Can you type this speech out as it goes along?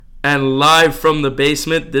And live from the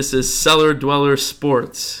basement, this is Cellar Dweller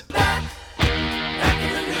Sports.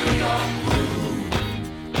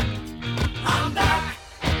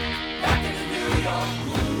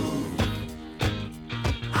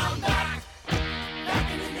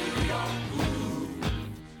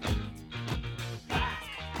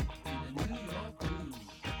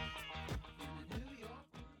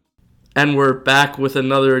 And we're back with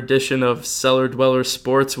another edition of Cellar Dweller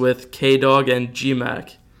Sports with K-Dog and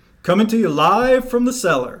G-Mac. Coming to you live from the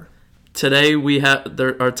cellar. Today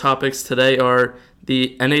our topics today are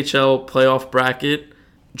the NHL playoff bracket,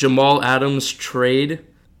 Jamal Adams trade,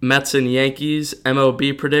 Mets and Yankees,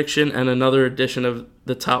 MLB prediction, and another edition of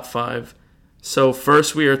the top 5. So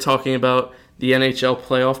first we are talking about the NHL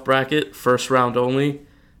playoff bracket, first round only,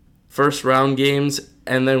 first round games,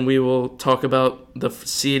 and then we will talk about the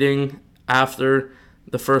seeding after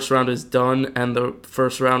the first round is done and the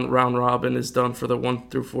first round robin is done for the 1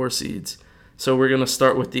 through 4 seeds. So we're going to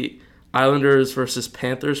start with the Islanders versus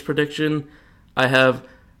Panthers prediction. I have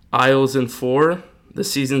Isles in 4. The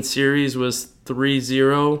season series was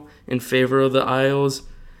 3-0 in favor of the Isles.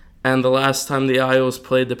 And the last time the Isles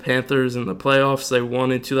played the Panthers in the playoffs, they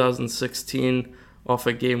won in 2016 off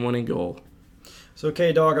a game-winning goal. So,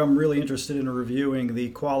 K-Dog, I'm really interested in reviewing the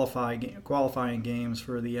qualifying games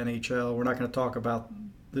for the NHL. We're not going to talk about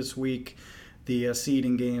this week the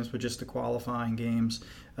seeding games, but just the qualifying games.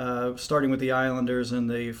 Starting with the Islanders and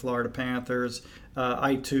the Florida Panthers,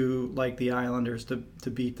 I too like the Islanders to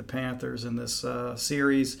beat the Panthers in this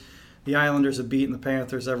series. The Islanders have beaten the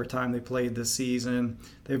Panthers every time they played this season.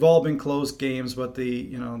 They've all been close games, but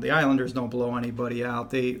the Islanders don't blow anybody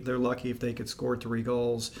out. They're lucky if they could score 3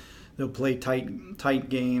 goals. They'll play tight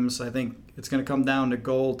games. I think it's going to come down to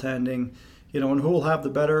goaltending. And who will have the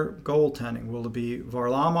better goaltending? Will it be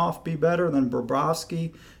Varlamov be better than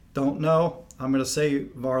Bobrovsky? Don't know. I'm going to say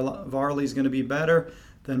Varley's going to be better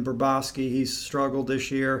than Bobrovsky. He's struggled this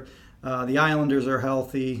year. The Islanders are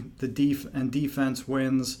healthy. Defense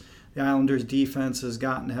wins. The Islanders' defense has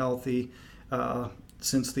gotten healthy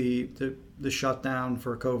since the shutdown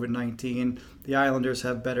for COVID-19. The Islanders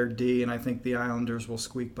have better D, and I think the Islanders will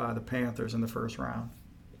squeak by the Panthers in the first round.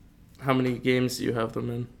 How many games do you have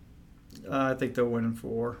them in? I think they'll win in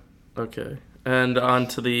 4. Okay. And on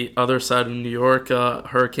to the other side of New York,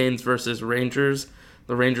 Hurricanes versus Rangers.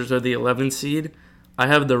 The Rangers are the 11th seed. I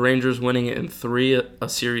have the Rangers winning it in 3, a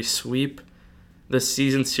series sweep. The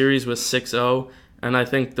season series was 6-0, and I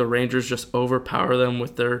think the Rangers just overpower them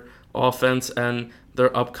with their offense and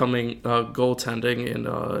their upcoming goaltending and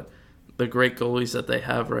the great goalies that they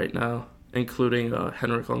have right now, including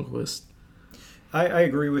Henrik Lundqvist. I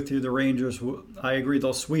agree with you. The Rangers, I agree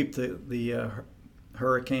they'll sweep the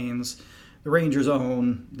Hurricanes. The Rangers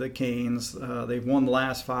own the Canes. They've won the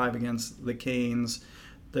last 5 against the Canes.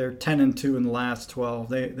 They're 10-2 in the last 12.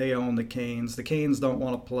 They own the Canes. The Canes don't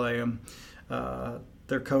want to play them.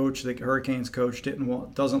 Their coach, the Hurricanes coach,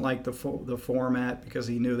 doesn't like the format because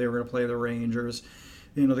he knew they were going to play the Rangers.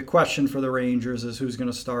 The question for the Rangers is who's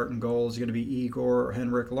going to start in goal. Is it going to be Igor or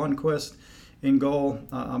Henrik Lundqvist in goal?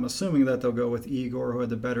 I'm assuming that they'll go with Igor, who had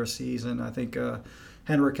the better season. I think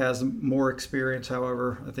Henrik has more experience.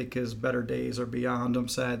 However, I think his better days are beyond him,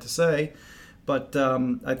 sad to say. But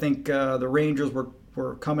I think the Rangers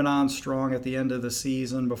were coming on strong at the end of the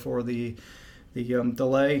season before the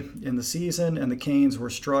delay in the season, and the Canes were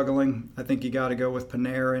struggling. I think you got to go with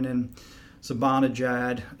Panarin and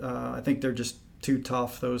Zibanejad. I think they're just too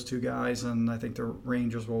tough, those two guys, and I think the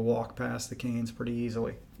Rangers will walk past the Canes pretty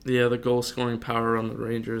easily. Yeah, the goal-scoring power on the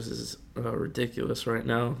Rangers is ridiculous right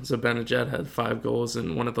now. Zibanejad had 5 goals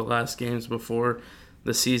in one of the last games before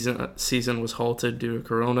the season was halted due to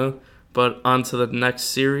Corona. But on to the next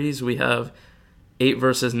series, we have 8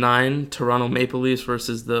 versus 9, Toronto Maple Leafs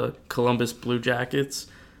versus the Columbus Blue Jackets.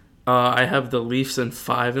 I have the Leafs in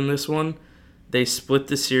 5 in this one. They split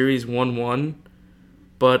the series 1-1,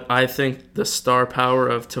 but I think the star power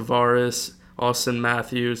of Tavares, Austin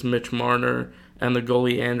Matthews, Mitch Marner, and the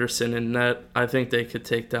goalie Anderson in net, I think they could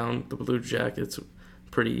take down the Blue Jackets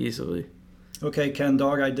pretty easily. Okay, Ken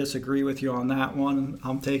Dog, I disagree with you on that one.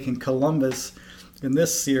 I'm taking Columbus in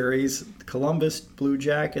this series. Columbus Blue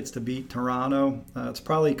Jackets to beat Toronto. It's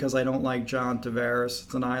probably because I don't like John Tavares.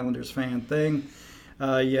 It's an Islanders fan thing.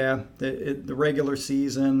 The regular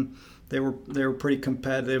season, they were pretty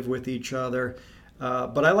competitive with each other.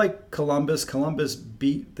 But I like Columbus. Columbus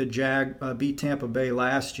beat Tampa Bay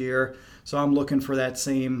last year, so I'm looking for that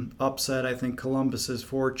same upset. I think Columbus's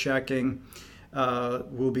forechecking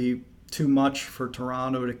will be too much for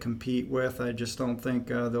Toronto to compete with. I just don't think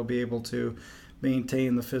they'll be able to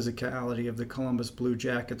maintain the physicality of the Columbus Blue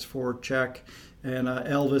Jackets forecheck. and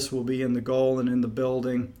Elvis will be in the goal and in the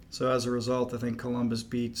building. So as a result, I think Columbus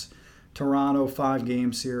beats Toronto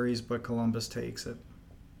 5-game series, but Columbus takes it.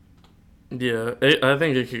 Yeah, I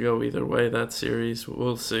think it could go either way, that series.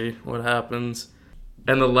 We'll see what happens.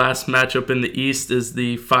 And the last matchup in the East is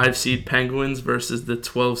the 5-seed Penguins versus the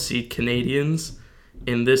 12-seed Canadiens.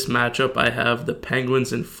 In this matchup, I have the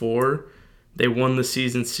Penguins in 4. They won the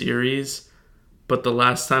season series, but the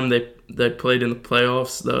last time they played in the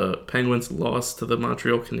playoffs, the Penguins lost to the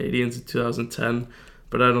Montreal Canadiens in 2010.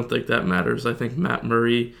 But I don't think that matters. I think Matt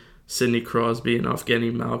Murray, Sidney Crosby, and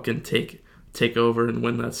Evgeny Malkin take over and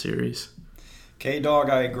win that series. K-Dog,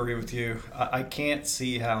 I agree with you. I can't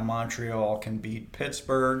see how Montreal can beat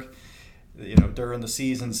Pittsburgh. During the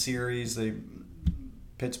season series,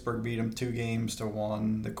 Pittsburgh beat them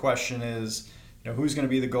 2-1. The question is, who's going to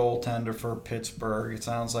be the goaltender for Pittsburgh? It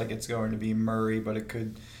sounds like it's going to be Murray, but it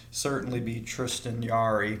could certainly be Tristan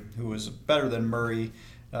Jarry, who was better than Murray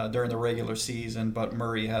during the regular season, but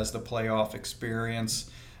Murray has the playoff experience.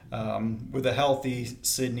 With a healthy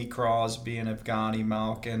Sidney Crosby and Evgeny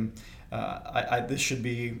Malkin, this should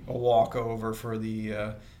be a walkover for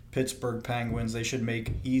the Pittsburgh Penguins. They should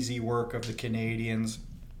make easy work of the Canadiens.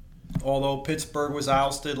 Although Pittsburgh was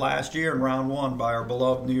ousted last year in round 1 by our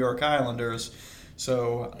beloved New York Islanders,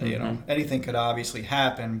 so anything could obviously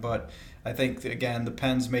happen. But I think again the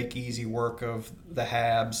Pens make easy work of the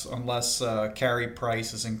Habs unless Carey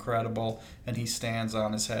Price is incredible and he stands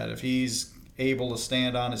on his head. If he's able to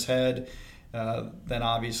stand on his head, then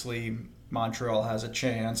obviously Montreal has a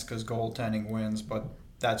chance because goaltending wins, but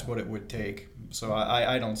that's what it would take. So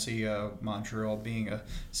I don't see Montreal being a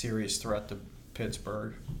serious threat to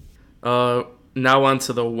Pittsburgh. Now on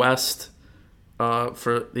to the West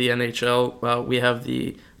for the NHL. We have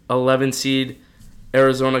the 11-seed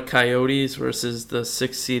Arizona Coyotes versus the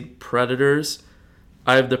 6-seed Predators.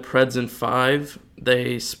 I have the Preds in 5.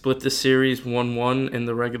 They split the series 1-1 in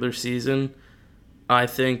the regular season. I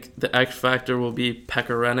think the X factor will be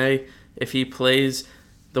Pekka Rinne. If he plays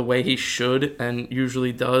the way he should and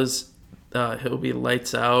usually does, he'll be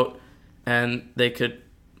lights out, and they could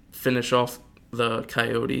finish off the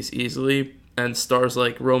Coyotes easily. And stars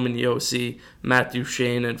like Roman Josi, Matt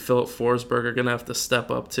Duchene, and Philip Forsberg are going to have to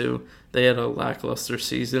step up too. They had a lackluster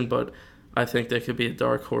season, but I think they could be a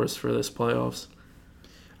dark horse for this playoffs.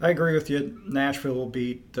 I agree with you. Nashville will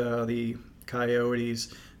beat the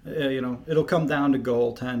Coyotes. It'll come down to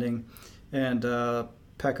goaltending, and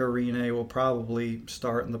Pekka Rinne will probably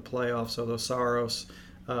start in the playoffs, although Saros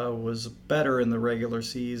was better in the regular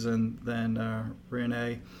season than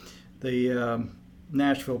Rinne. The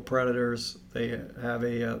Nashville Predators, they have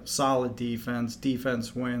a solid defense.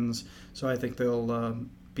 Defense wins, so I think they'll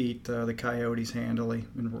beat the Coyotes handily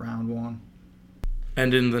in round 1.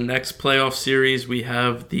 And in the next playoff series, we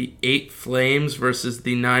have the 8 Flames versus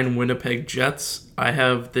the 9 Winnipeg Jets. I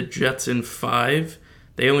have the Jets in 5.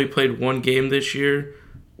 They only played 1 game this year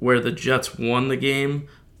where the Jets won the game,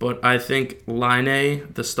 but I think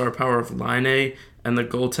Laine, the star power of Laine, and the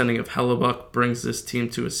goaltending of Hellebuck brings this team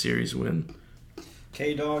to a series win.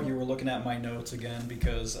 K-Dog, you were looking at my notes again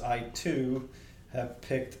because I, too, have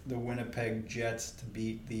picked the Winnipeg Jets to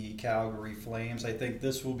beat the Calgary Flames. I think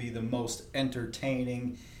this will be the most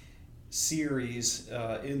entertaining series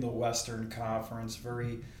in the Western Conference.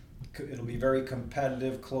 It'll be very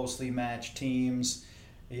competitive, closely matched teams.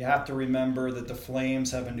 You have to remember that the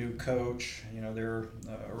Flames have a new coach. Their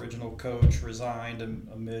original coach resigned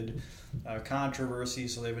amid controversy,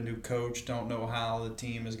 so they have a new coach. Don't know how the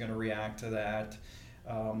team is going to react to that.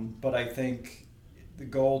 But I think the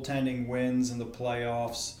goaltending wins in the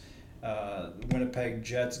playoffs. Winnipeg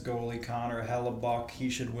Jets goalie Connor Hellebuck, he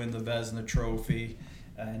should win the Vezina Trophy,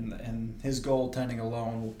 and his goaltending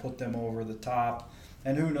alone will put them over the top.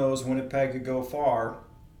 And who knows, Winnipeg could go far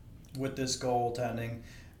with this goaltending.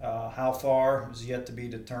 How far is yet to be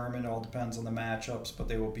determined. It all depends on the matchups, but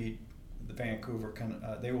they will beat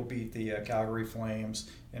the Calgary Flames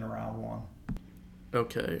in round 1.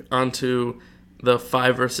 Okay, on to the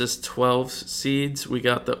 5 versus 12 seeds. We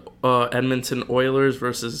got the Edmonton Oilers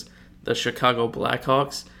versus the Chicago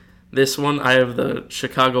Blackhawks. This one, I have the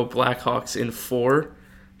Chicago Blackhawks in 4.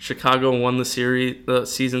 Chicago won the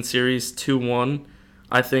season series 2-1.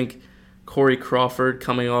 I think Corey Crawford,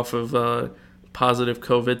 coming off of a positive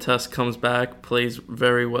COVID test, comes back, plays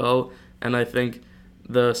very well, and I think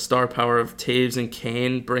the star power of Taves and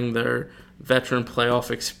Kane bring their veteran playoff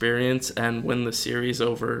experience and win the series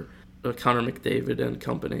over Connor McDavid and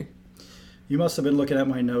company. You must have been looking at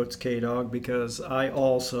my notes, K-Dog, because I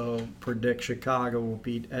also predict Chicago will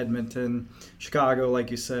beat Edmonton. Chicago,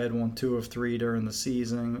 like you said, won 2 of 3 during the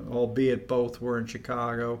season, albeit both were in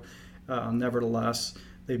Chicago. Nevertheless,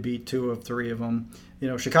 they beat 2 of 3 of them.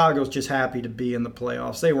 Chicago's just happy to be in the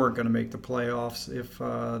playoffs. They weren't going to make the playoffs if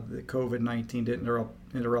the COVID-19 didn't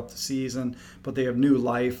interrupt the season, but they have new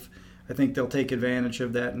life. I think they'll take advantage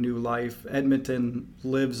of that new life. Edmonton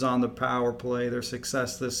lives on the power play. Their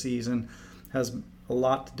success this season has a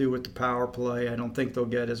lot to do with the power play. I don't think they'll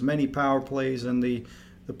get as many power plays in the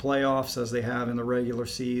playoffs as they have in the regular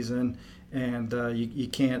season, and you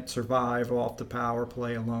can't survive off the power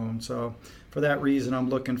play alone. So for that reason, I'm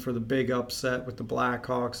looking for the big upset with the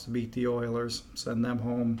Blackhawks to beat the Oilers, send them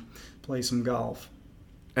home, play some golf.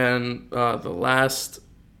 And the last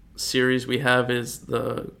series we have is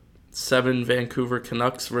the 7 Vancouver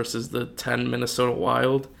Canucks versus the 10 Minnesota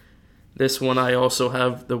Wild. This one I also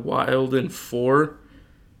have the Wild in 4.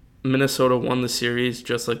 Minnesota won the series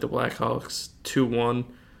just like the Blackhawks, 2-1.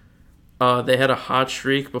 They had a hot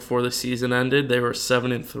streak before the season ended. They were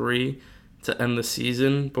 7-3 to end the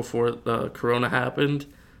season before the Corona happened.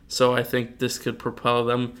 So I think this could propel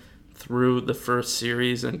them through the first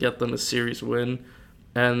series and get them a series win.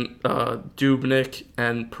 And Dubnyk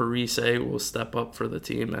and Parise will step up for the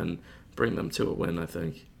team and bring them to a win, I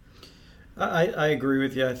think. I agree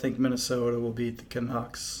with you. I think Minnesota will beat the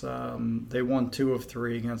Canucks. They won 2 of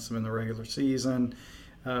 3 against them in the regular season.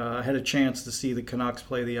 I had a chance to see the Canucks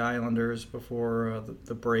play the Islanders before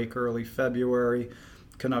the break early February.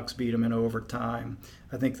 Canucks beat them in overtime.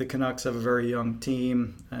 I think the Canucks have a very young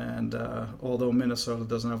team, and although Minnesota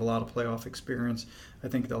doesn't have a lot of playoff experience, I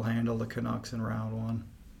think they'll handle the Canucks in round 1.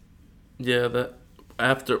 Yeah,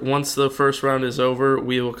 once the first round is over,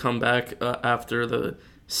 we will come back after the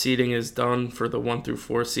seeding is done for the 1 through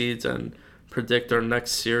 4 seeds and predict our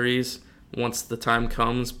next series once the time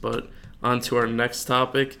comes. But on to our next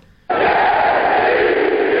topic.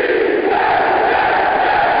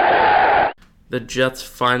 The Jets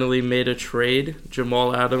finally made a trade.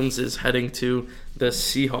 Jamal Adams is heading to the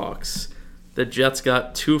Seahawks. The Jets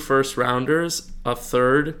got 2 first-rounders, a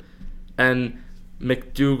third, and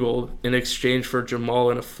McDougald in exchange for Jamal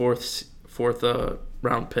and a fourth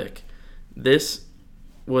round pick. This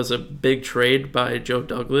was a big trade by Joe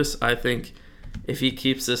Douglas. I think if he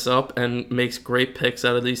keeps this up and makes great picks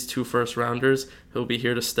out of these 2 first-rounders, he'll be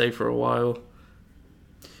here to stay for a while.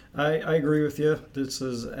 I agree with you. This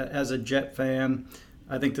is, as a Jet fan,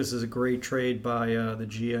 I think this is a great trade by the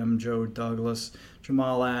GM, Joe Douglas.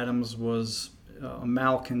 Jamal Adams was a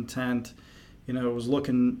malcontent, was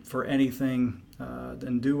looking for anything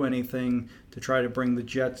and do anything to try to bring the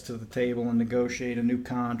Jets to the table and negotiate a new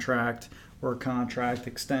contract or a contract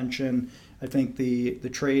extension. I think the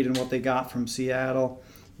trade and what they got from Seattle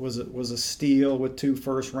was a steal with 2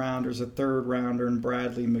 first-rounders, a third-rounder, and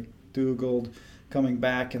Bradley McDougald coming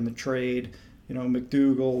back in the trade.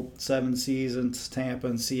 McDougald, 7 seasons, Tampa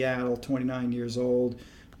and Seattle, 29 years old,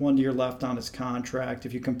 1 year left on his contract.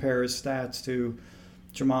 If you compare his stats to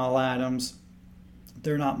Jamal Adams,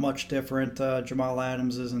 they're not much different. Jamal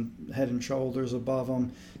Adams isn't head and shoulders above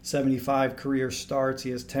him. 75 career starts. He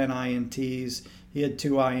has 10 INTs. He had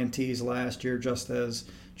 2 INTs last year, just as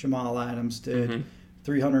Jamal Adams did. Mm-hmm.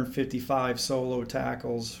 355 solo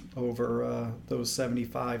tackles over those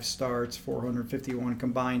 75 starts, 451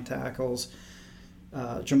 combined tackles.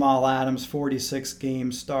 Jamal Adams, 46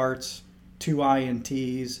 game starts, 2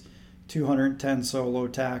 INTs, 210 solo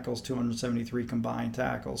tackles, 273 combined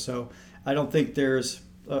tackles. So I don't think there's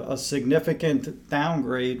a significant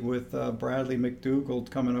downgrade with Bradley McDougald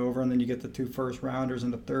coming over, and then you get the 2 first-rounders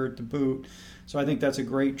and the third to boot. So I think that's a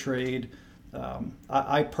great trade.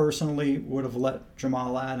 I personally would have let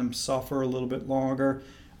Jamal Adams suffer a little bit longer.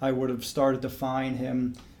 I would have started to fine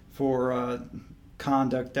him for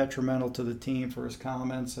conduct detrimental to the team for his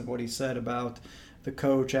comments and what he said about the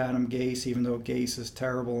coach, Adam Gase, even though Gase is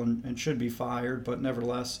terrible and should be fired. But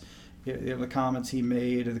nevertheless, the comments he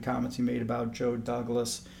made about Joe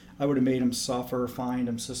Douglas, I would have made him suffer, fined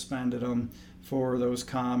him, suspended him for those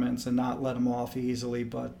comments and not let him off easily.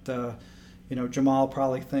 But Jamal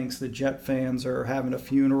probably thinks the Jet fans are having a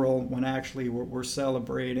funeral when actually we're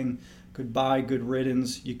celebrating. Goodbye, good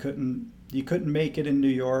riddance. You couldn't make it in New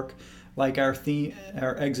York, like our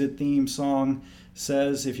exit theme song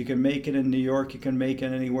says. If you can make it in New York, you can make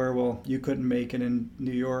it anywhere. Well, you couldn't make it in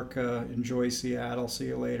New York. Enjoy Seattle. See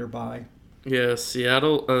you later. Bye. Yeah,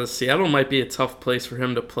 Seattle might be a tough place for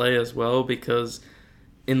him to play as well, because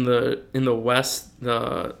in the West,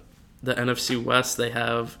 the NFC West, they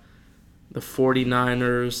have the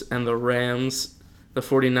 49ers and the Rams. The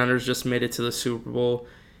 49ers just made it to the Super Bowl.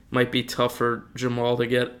 Might be tough for Jamal to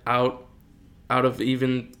get out of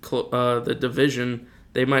even the division.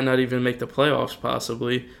 They might not even make the playoffs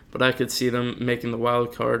possibly, but I could see them making the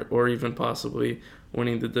wild card or even possibly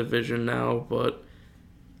winning the division now. But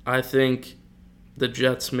I think the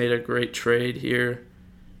Jets made a great trade here,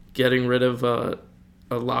 getting rid of a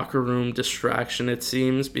locker room distraction, it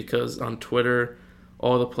seems, because on Twitter,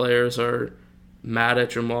 all the players are mad at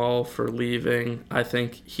Jamal for leaving. I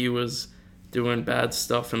think he was doing bad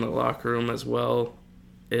stuff in the locker room as well.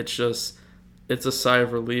 It's a sigh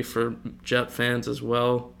of relief for Jet fans as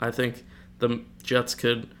well. I think the Jets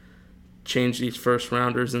could change these first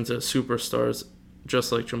rounders into superstars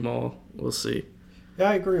just like Jamal. We'll see. Yeah,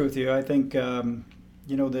 I agree with you. I think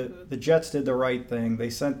the Jets did the right thing. They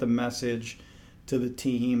sent the message to the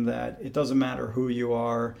team that it doesn't matter who you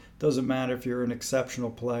are, doesn't matter if you're an exceptional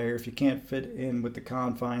player, if you can't fit in with the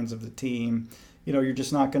confines of the team, you're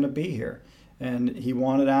just not going to be here. And he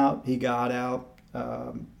wanted out, he got out.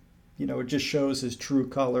 It just shows his true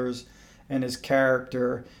colors and his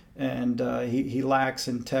character. And he lacks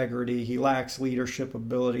integrity, he lacks leadership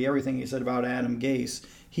ability. Everything he said about Adam Gase,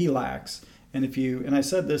 he lacks. And I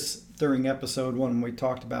said this during episode 1 when we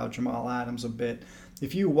talked about Jamal Adams a bit.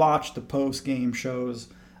 If you watch the post-game shows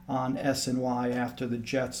on SNY after the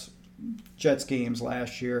Jets games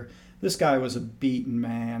last year, this guy was a beaten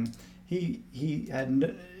man. He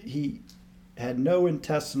had no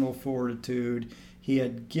intestinal fortitude. He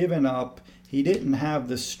had given up. He didn't have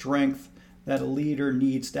the strength that a leader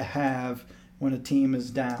needs to have when a team is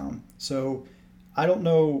down. So I don't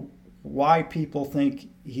know why people think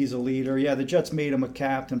he's a leader. Yeah, the Jets made him a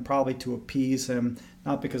captain probably to appease him,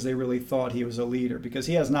 not because they really thought he was a leader, because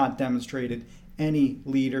he has not demonstrated any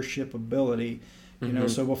leadership ability.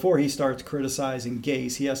 So before he starts criticizing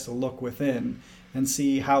Gase, he has to look within and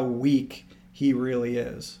see how weak he really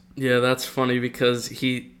is. Yeah, that's funny because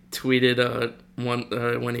he tweeted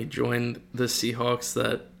when he joined the Seahawks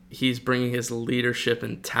that he's bringing his leadership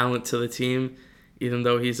and talent to the team, even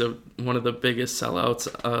though he's one of the biggest sellouts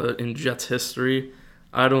in Jets history.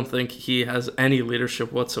 I don't think he has any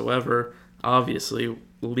leadership whatsoever, obviously,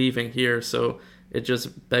 leaving here. So it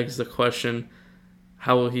just begs the question,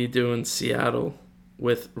 how will he do in Seattle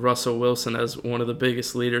with Russell Wilson as one of the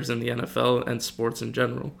biggest leaders in the NFL and sports in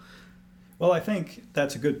general? Well, I think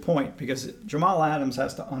that's a good point because Jamal Adams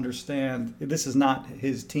has to understand this is not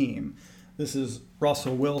his team. This is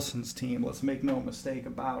Russell Wilson's team. Let's make no mistake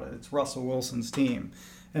about it. It's Russell Wilson's team.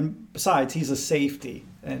 And besides, he's a safety.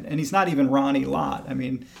 And he's not even Ronnie Lott. I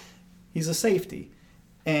mean, he's a safety.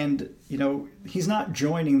 And, he's not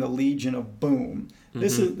joining the Legion of Boom.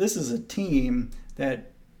 This is a team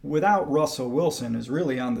that, without Russell Wilson, is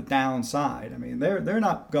really on the downside. I mean, they're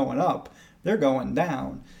not going up. They're going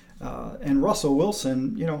down. And Russell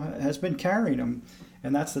Wilson, has been carrying them.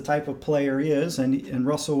 And that's the type of player he is, and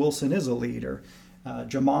Russell Wilson is a leader.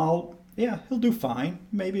 Jamal, yeah, he'll do fine.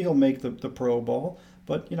 Maybe he'll make the Pro Bowl.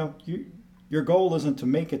 But, your goal isn't to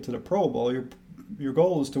make it to the Pro Bowl. Your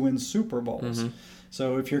goal is to win Super Bowls.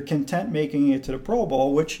 So if you're content making it to the Pro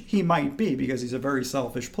Bowl, which he might be because he's a very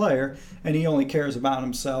selfish player, and he only cares about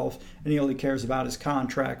himself, and he only cares about his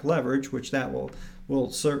contract leverage, which that will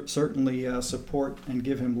certainly support and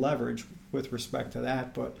give him leverage with respect to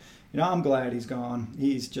that. But I'm glad he's gone.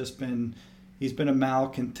 He's been a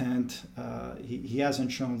malcontent. He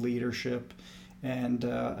hasn't shown leadership, and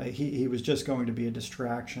he was just going to be a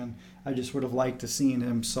distraction. I just would have liked to seen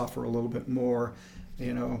him suffer a little bit more,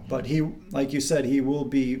 But he, like you said, he will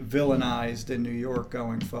be villainized in New York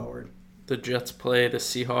going forward. The Jets play the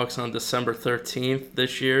Seahawks on December 13th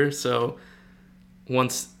this year, so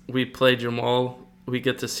once we play Jamal, we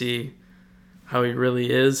get to see how he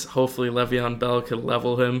really is. Hopefully Le'Veon Bell could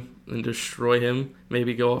level him and destroy him,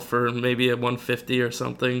 maybe go off for maybe a 150 or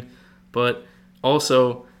something. But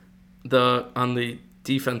also, on the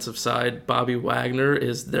defensive side, Bobby Wagner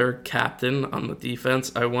is their captain on the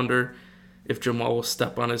defense. I wonder if Jamal will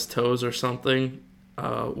step on his toes or something.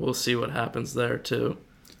 We'll see what happens there too.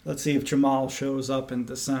 Let's see if Jamal shows up in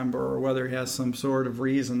December or whether he has some sort of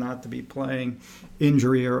reason not to be playing,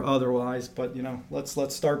 injury or otherwise. But,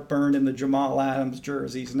 let's start burning the Jamal Adams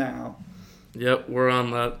jerseys now. Yep, we're on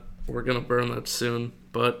that. We're going to burn that soon.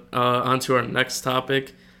 But on to our next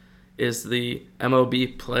topic is the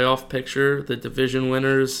MLB playoff picture. The division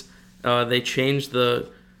winners, they changed the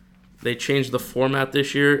format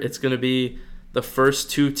this year. It's going to be the first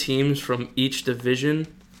two teams from each division,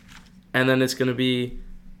 and then it's going to be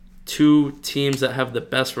two teams that have the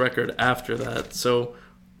best record after that. So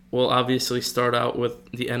we'll obviously start out with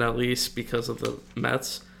the NL East because of the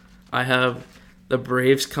Mets. I have the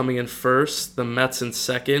Braves coming in first, the Mets in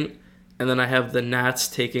second, and then I have the Nats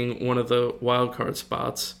taking one of the wild card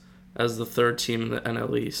spots as the third team in the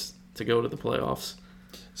NL East to go to the playoffs.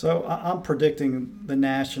 So I'm predicting the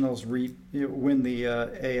Nationals win the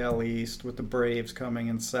AL East with the Braves coming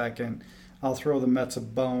in second. I'll throw the Mets a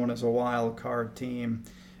bone as a wild card team,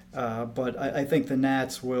 but I think the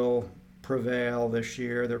Nats will prevail this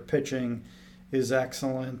year. Their pitching is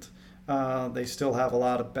excellent. They still have a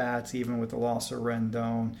lot of bats, even with the loss of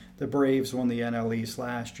Rendon. The Braves won the NL East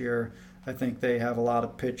last year. I think they have a lot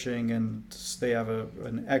of pitching, and they have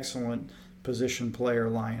an excellent position player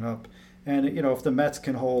lineup. And, if the Mets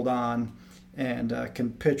can hold on and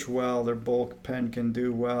can pitch well, their bullpen can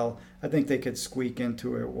do well, I think they could squeak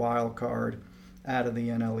into a wild card out of the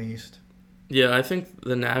NL East. Yeah, I think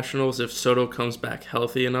the Nationals, if Soto comes back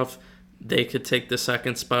healthy enough, they could take the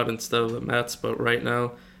second spot instead of the Mets. But right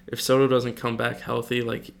now, if Soto doesn't come back healthy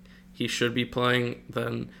like he should be playing,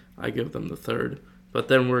 then I give them the third. But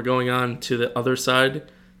then we're going on to the other side,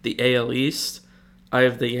 the AL East. I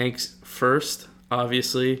have the Yanks first,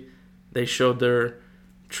 obviously. They showed their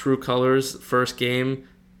true colors first game.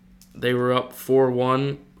 They were up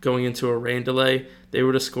 4-1 going into a rain delay. They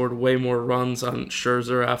would have scored way more runs on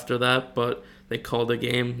Scherzer after that, but they called the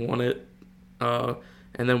game, won it. And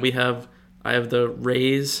then I have the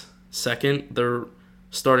Rays second. Their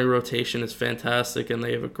starting rotation is fantastic, and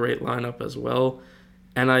they have a great lineup as well.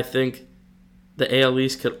 And I think the AL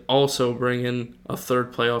East could also bring in a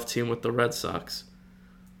third playoff team with the Red Sox.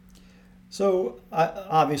 So,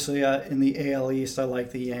 obviously, in the AL East, I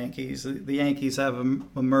like the Yankees. The Yankees have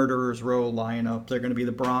a murderer's row lineup. They're going to be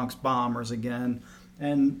the Bronx Bombers again.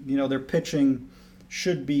 And, their pitching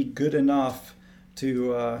should be good enough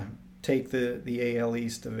to take the AL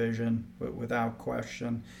East division without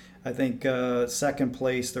question. I think second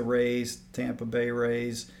place, the Rays, Tampa Bay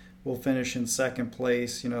Rays, will finish in second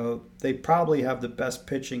place. They probably have the best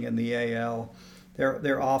pitching in the AL.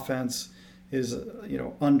 Their offense is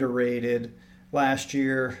underrated. Last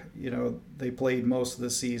year, they played most of the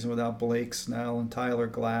season without Blake Snell and Tyler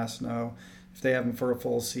Glasnow. If they have them for a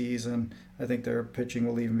full season, I think their pitching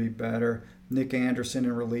will even be better. Nick Anderson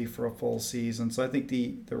in relief for a full season. So I think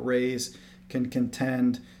the Rays can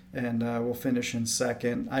contend and will finish in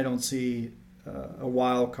second. I don't see a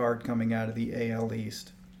wild card coming out of the AL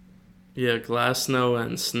East. Yeah, Glasnow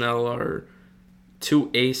and Snell are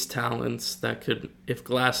two ace talents that could, if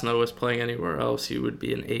Glasnow was playing anywhere else, he would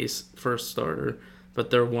be an ace first starter.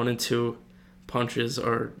 But their 1 and 2 punches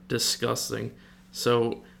are disgusting.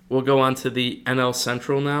 So we'll go on to the NL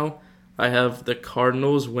Central now. I have the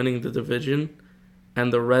Cardinals winning the division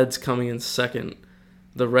and the Reds coming in second.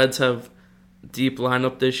 The Reds have deep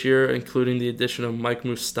lineup this year, including the addition of Mike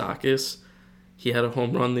Moustakas. He had a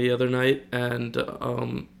home run the other night, and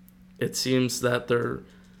it seems that their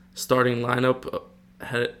starting lineup,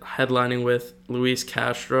 headlining with Luis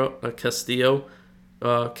Castillo,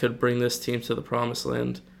 could bring this team to the promised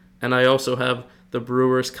land. And I also have the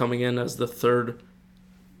Brewers coming in as the third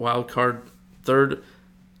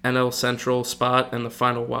NL Central spot and the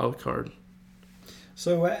final wild card.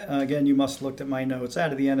 So, again, you must have looked at my notes.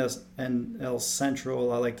 Out of the NL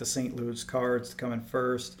Central, I like the St. Louis Cards to come in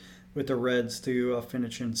first, with the Reds to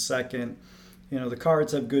finish in second. The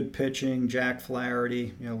Cards have good pitching. Jack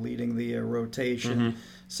Flaherty, leading the rotation. Mm-hmm.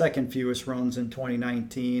 Second fewest runs in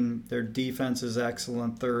 2019. Their defense is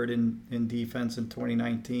excellent. Third in defense in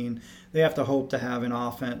 2019. They have to hope to have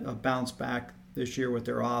a bounce back this year with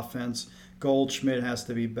their offense. Goldschmidt has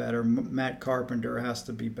to be better. Matt Carpenter has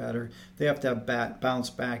to be better. They have to have bounce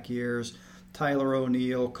back years. Tyler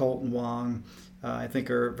O'Neill, Colton Wong, I think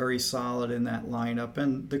are very solid in that lineup.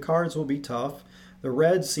 And the Cards will be tough. The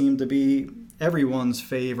Reds seem to be everyone's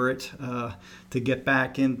favorite to get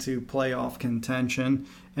back into playoff contention.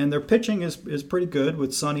 And their pitching is pretty good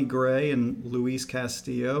with Sonny Gray and Luis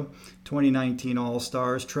Castillo, 2019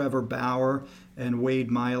 All-Stars, Trevor Bauer and Wade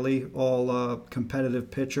Miley, all competitive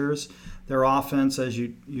pitchers. Their offense, as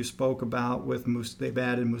you spoke about, they've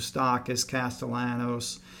added Moustakas,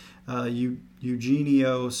 Castellanos,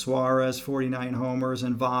 Eugenio Suarez, 49 homers,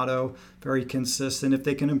 and Votto, very consistent. If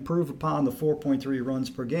they can improve upon the 4.3 runs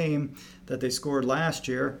per game that they scored last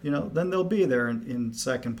year, then they'll be there in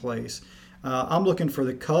second place. I'm looking for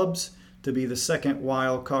the Cubs to be the second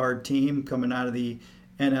wild card team coming out of the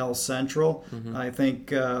NL Central. Mm-hmm. I think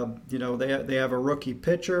they have a rookie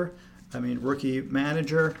pitcher. Rookie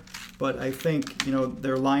manager, but I think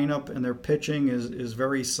their lineup and their pitching is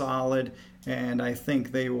very solid, and I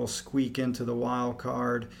think they will squeak into the wild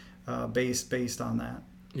card based on that.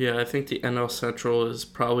 Yeah, I think the NL Central is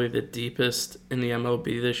probably the deepest in the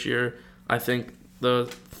MLB this year. I think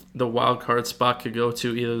the wild card spot could go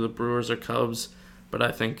to either the Brewers or Cubs, but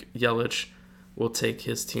I think Yelich will take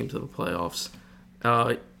his team to the playoffs.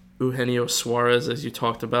 Eugenio Suarez, as you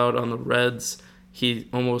talked about, on the Reds He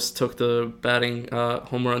almost took the batting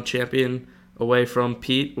home run champion away from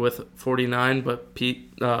Pete with 49, but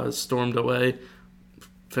Pete stormed away,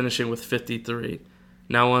 finishing with 53.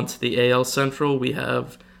 Now on to the AL Central.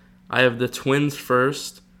 I have the Twins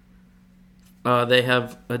first. They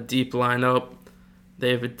have a deep lineup.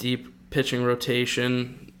 They have a deep pitching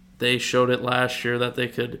rotation. They showed it last year that they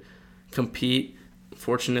could compete.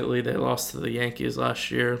 Fortunately, they lost to the Yankees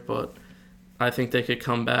last year, but I think they could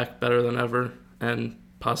come back better than ever and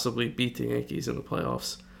possibly beat the Yankees in the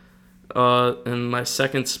playoffs. In my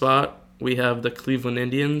second spot, we have the Cleveland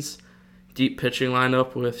Indians. Deep pitching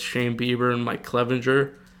lineup with Shane Bieber and Mike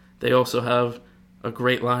Clevinger. They also have a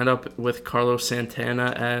great lineup with Carlos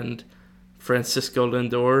Santana and Francisco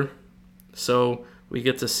Lindor. So we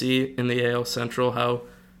get to see in the AL Central how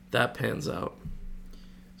that pans out.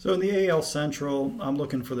 So in the AL Central, I'm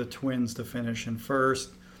looking for the Twins to finish in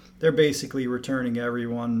first. They're basically returning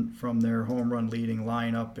everyone from their home run leading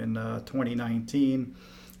lineup in 2019,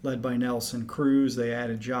 led by Nelson Cruz. They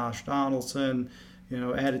added Josh Donaldson,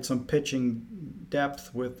 added some pitching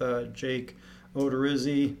depth with Jake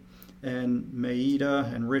Odorizzi and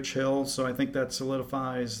Maeda and Rich Hill. So I think that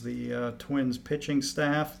solidifies the Twins pitching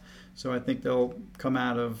staff. So I think they'll come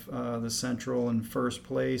out of the Central in first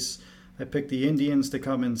place. I picked the Indians to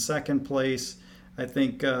come in second place. I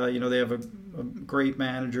think they have a great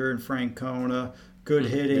manager in Francona, good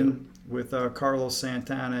hitting with Carlos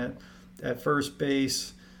Santana at first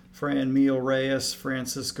base, Franmil Reyes,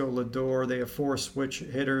 Francisco Lindor. They have 4 switch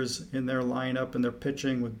hitters in their lineup, and they're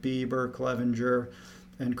pitching with Bieber, Clevinger,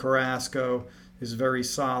 and Carrasco is very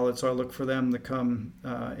solid. So I look for them to come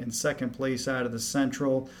in second place out of the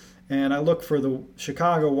Central. And I look for the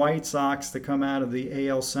Chicago White Sox to come out of the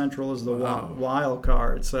AL Central as the wild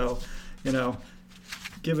card. So,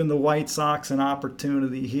 giving the White Sox an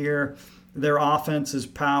opportunity here. Their offense is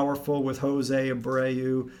powerful with Jose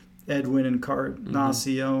Abreu, Edwin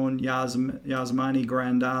Encarnacion, Yasmani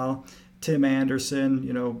Grandal, Tim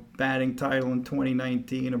Anderson, batting title in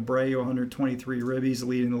 2019. Abreu, 123 ribbies,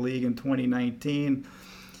 leading the league in 2019.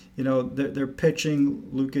 They're pitching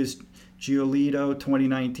Lucas Giolito,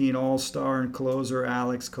 2019 All-Star, and closer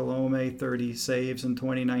Alex Colome, 30 saves in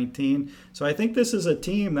 2019. So I think this is a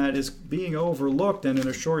team that is being overlooked and in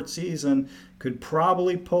a short season could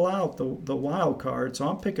probably pull out the wild card. So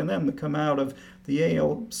I'm picking them to come out of the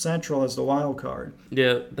AL Central as the wild card.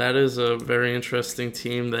 Yeah, that is a very interesting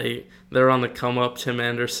team. They're on the come up. Tim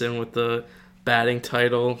Anderson with the batting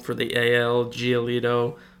title for the AL,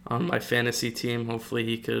 Giolito on my fantasy team. Hopefully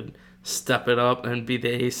he could step it up and be the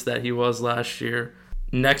ace that he was last year.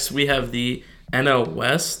 Next, we have the NL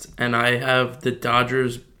West, and I have the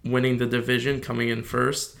Dodgers winning the division, coming in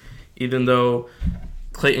first. Even though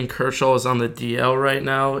Clayton Kershaw is on the DL right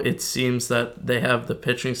now, it seems that they have the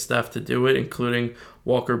pitching staff to do it, including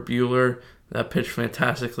Walker Buehler, that pitched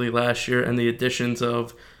fantastically last year, and the additions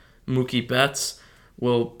of Mookie Betts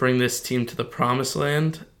will bring this team to the promised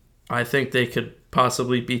land. I think they could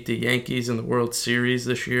possibly beat the Yankees in the World Series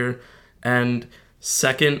this year. And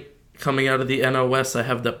second, coming out of the NL West, I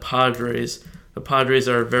have the Padres. The Padres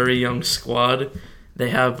are a very young squad. They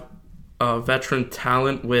have veteran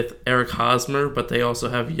talent with Eric Hosmer, but they also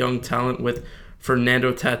have young talent with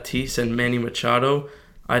Fernando Tatis and Manny Machado.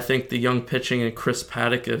 I think the young pitching and Chris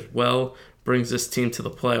Paddock as well brings this team to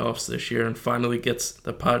the playoffs this year and finally gets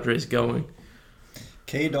the Padres going.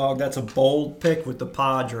 K-Dog, that's a bold pick with the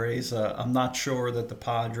Padres. I'm not sure that the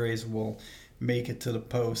Padres will make it to the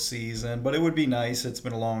postseason, but it would be nice. It's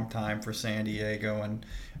been a long time for San Diego and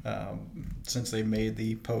since they made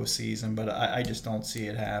the postseason, but I just don't see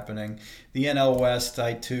it happening. The NL West,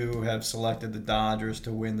 I too have selected the Dodgers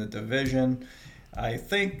to win the division. I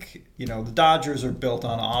think, the Dodgers are built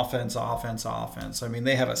on offense. I mean,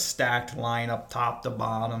 they have a stacked lineup top to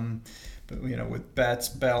bottom, with Betts,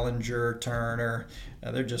 Bellinger, Turner.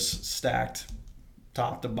 They're just stacked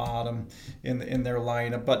top to bottom in their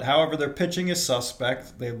lineup. But however, their pitching is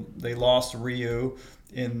suspect. They lost Ryu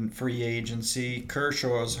in free agency.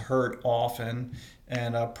 Kershaw is hurt often,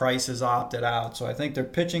 and Price has opted out. So I think their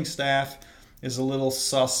pitching staff is a little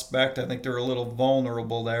suspect. I think they're a little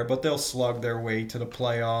vulnerable there, but they'll slug their way to the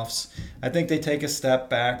playoffs. I think they take a step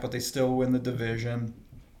back, but they still win the division.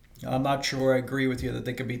 I'm not sure I agree with you that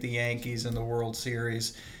they could beat the Yankees in the World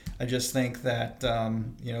Series. I just think that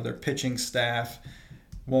their pitching staff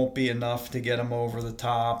won't be enough to get them over the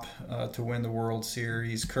top to win the World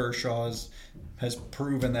Series. Kershaw has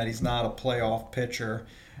proven that he's not a playoff pitcher.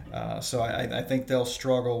 So I think they'll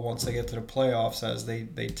struggle once they get to the playoffs, as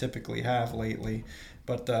they typically have lately.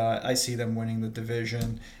 but I see them winning the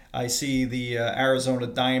division. I see the Arizona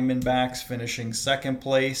Diamondbacks finishing second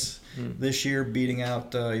place this year, beating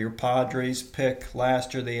out your Padres pick.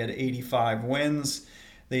 Last year they had 85 wins.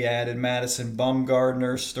 They added Madison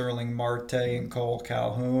Bumgarner, Sterling Marte, and Cole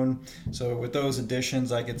Calhoun. So with those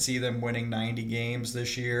additions, I could see them winning 90 games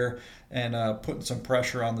this year and putting some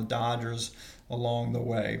pressure on the Dodgers along the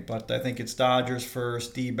way. But I think it's Dodgers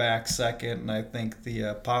first, D-backs second, and I think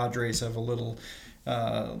the Padres have a little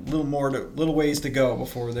ways to go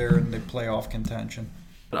before they're in the playoff contention.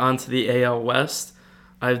 On to the AL West.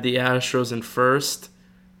 I have the Astros in first.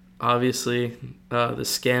 Obviously, the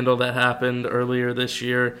scandal that happened earlier this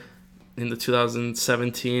year in the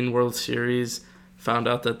 2017 World Series, found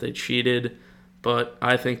out that they cheated, but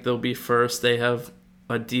I think they'll be first. They have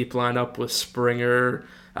a deep lineup with Springer,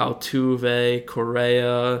 Altuve,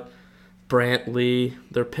 Correa, Brantley,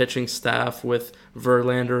 their pitching staff with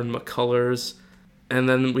Verlander and McCullers. And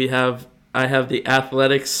then I have the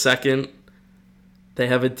Athletics second. They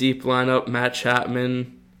have a deep lineup, Matt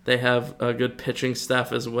Chapman. They have a good pitching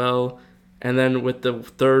staff as well. And then with the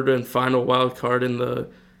third and final wild card in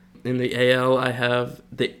the AL, I have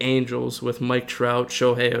the Angels with Mike Trout,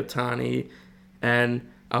 Shohei Ohtani, and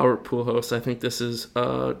Albert Pujols. I think this is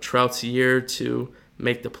Trout's year to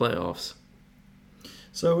make the playoffs.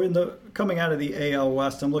 So coming out of the AL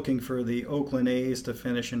West, I'm looking for the Oakland A's to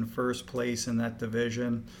finish in first place in that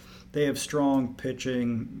division. They have strong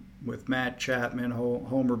pitching with Matt Chapman,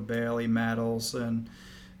 Homer Bailey, Matt Olson,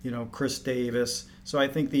 Chris Davis. So I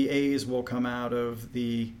think the A's will come out of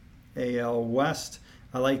the AL West.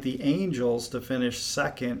 I like the Angels to finish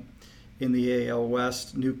second in the AL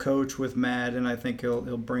West. New coach with Madden. I think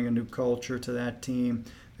he'll bring a new culture to that team.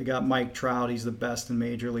 They got Mike Trout. He's the best in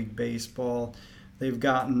Major League Baseball. They've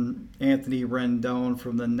gotten Anthony Rendon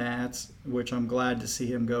from the Nats, which I'm glad to see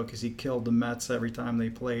him go because he killed the Mets every time they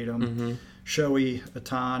played him. Mm-hmm. Shohei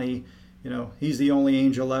Ohtani, he's the only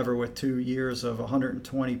Angel ever with 2 years of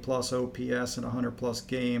 120-plus OPS and 100-plus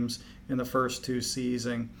games in the first two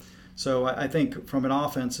seasons. So I think from an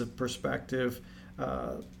offensive perspective,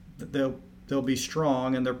 they'll be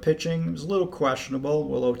strong, and their pitching is a little questionable.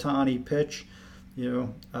 Will Ohtani pitch?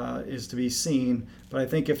 Is to be seen. But I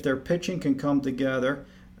think if their pitching can come together,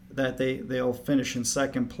 that they'll finish in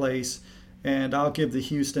second place. And I'll give the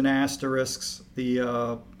Houston Asterisks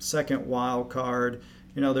the second wild card.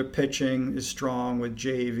 Their pitching is strong with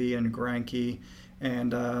JV and Greinke,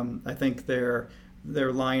 and I think their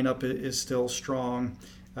lineup is still strong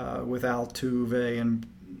with Altuve and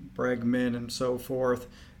Bregman and so forth.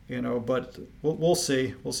 But we'll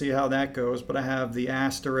see. We'll see how that goes. But I have the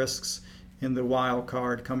Asterisks in the wild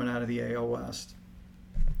card coming out of the AL West.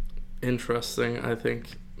 Interesting. I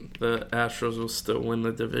think the Astros will still win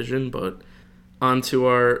the division, but on to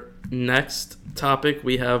our next topic.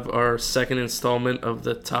 We have our second installment of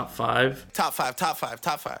the top five. Top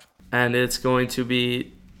five. And it's going to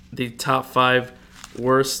be the top 5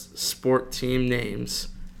 worst sport team names.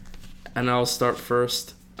 And I'll start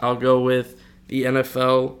first. I'll go with the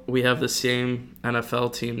NFL. We have the same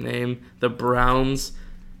NFL team name, the Browns.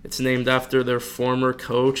 It's named after their former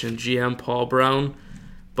coach and GM, Paul Brown,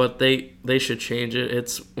 but they should change it.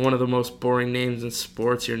 It's one of the most boring names in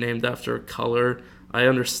sports. You're named after a color. I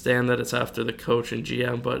understand that it's after the coach and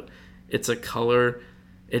GM, but it's a color.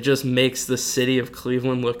 It just makes the city of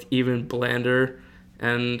Cleveland look even blander,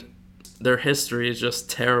 and their history is just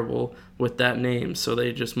terrible with that name, so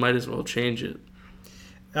they just might as well change it.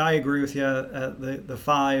 I agree with you. The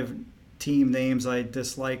 5 team names I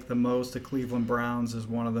dislike the most, the Cleveland Browns is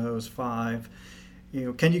one of those 5.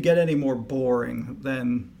 Can you get any more boring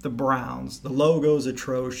than the Browns? The logo's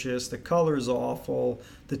atrocious, the color's awful,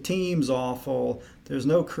 the team's awful, there's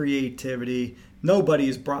no creativity,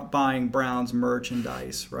 nobody's buying Browns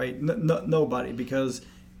merchandise, right? Nobody, because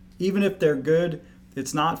even if they're good,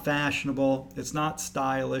 it's not fashionable, it's not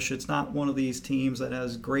stylish, it's not one of these teams that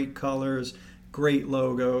has great colors, great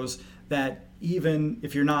logos, that even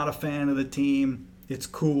if you're not a fan of the team, it's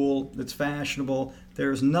cool, it's fashionable.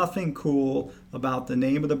 There's nothing cool about the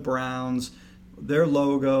name of the Browns, their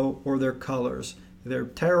logo, or their colors. They're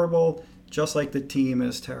terrible, just like the team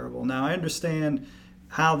is terrible. Now, I understand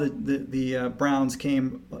how the Browns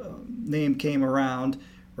name came around,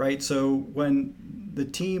 right? So when the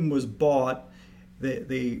team was bought,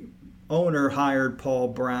 the owner hired Paul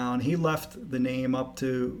Brown. He left the name up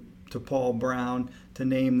to Paul Brown to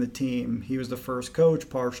name the team. He was the first coach,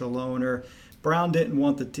 partial owner. Brown didn't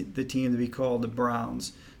want the team to be called the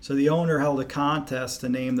Browns. So the owner held a contest to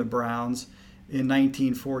name the Browns in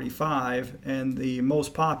 1945, and the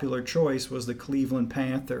most popular choice was the Cleveland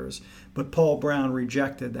Panthers. But Paul Brown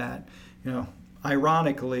rejected that.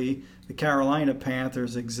 ironically, the Carolina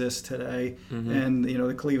Panthers exist today, and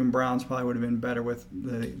the Cleveland Browns probably would have been better with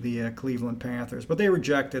the Cleveland Panthers, but they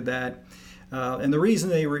rejected that. And the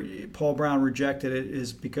reason Paul Brown rejected it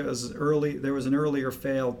is because there was an earlier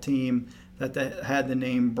failed team that had the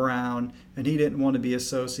name Brown, and he didn't want to be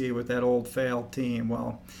associated with that old failed team.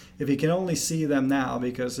 Well, if he can only see them now,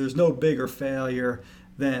 because there's no bigger failure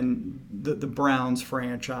than the Browns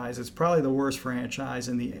franchise. It's probably the worst franchise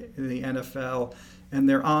in the NFL, and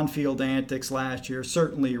their on-field antics last year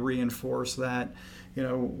certainly reinforced that.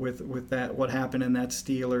 With that, what happened in that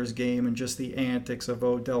Steelers game and just the antics of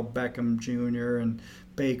Odell Beckham Jr. and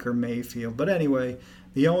Baker Mayfield. But anyway,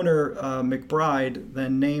 the owner, McBride,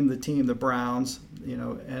 then named the team the Browns,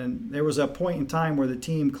 and there was a point in time where the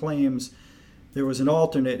team claims there was an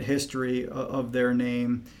alternate history of their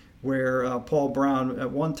name where Paul Brown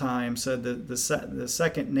at one time said that the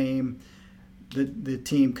second name the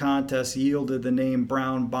team contest yielded the name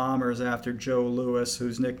Brown Bombers after Joe Louis,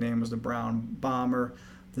 whose nickname was the Brown Bomber.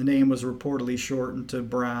 The name was reportedly shortened to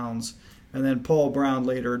Browns. And then Paul Brown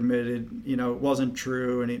later admitted, it wasn't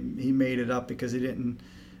true, and he made it up because he didn't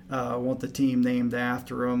want the team named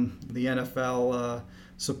after him. The NFL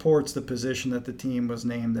supports the position that the team was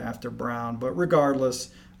named after Brown. But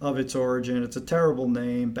regardless of its origin, it's a terrible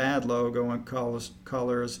name, bad logo and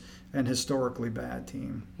colors, and historically bad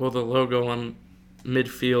team. Well, the logo on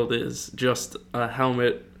midfield is just a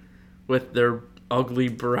helmet with their ugly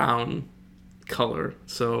brown color.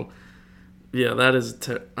 So, yeah, that is,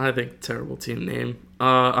 I think, terrible team name.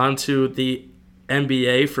 Onto the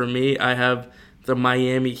NBA. For me, I have the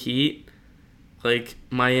Miami Heat.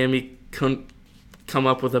 Miami couldn't come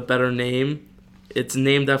up with a better name. It's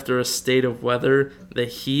named after a state of weather. The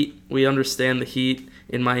heat, we understand the heat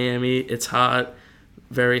in Miami. It's hot,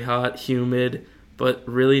 very hot, humid. But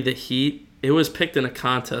really the heat, it was picked in a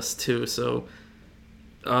contest too. So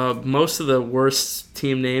most of the worst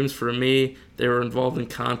team names for me, they were involved in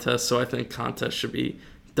contests. So I think contests should be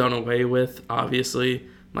done away with. Obviously,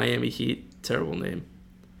 Miami Heat, terrible name.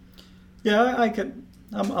 Yeah,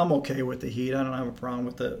 I'm okay with the Heat. I don't have a problem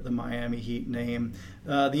with the Miami Heat name.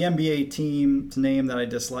 The NBA team's name that I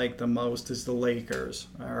dislike the most is the Lakers.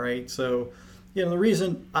 All right, so the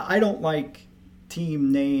reason I don't like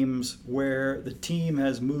team names where the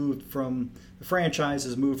franchise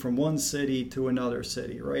has moved from one city to another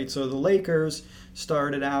city, right? So the Lakers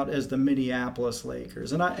started out as the Minneapolis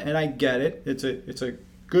Lakers, and I get it. It's a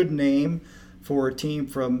good name for a team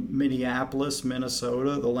from Minneapolis,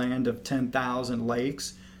 Minnesota, the land of 10,000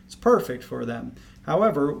 lakes. It's perfect for them.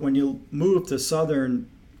 However, when you move to Southern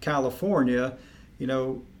California,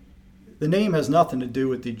 the name has nothing to do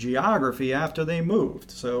with the geography after they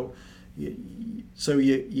moved. So the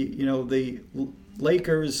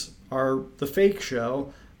Lakers are the fake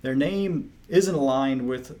show. Their name isn't aligned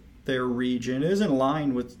with their region, isn't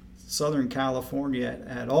aligned with Southern California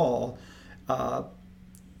at all.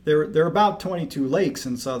 There are about 22 lakes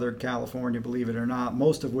in Southern California, believe it or not,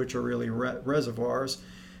 most of which are really reservoirs.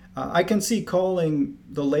 I can see calling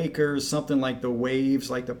the Lakers something like the Waves,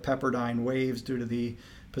 like the Pepperdine Waves due to the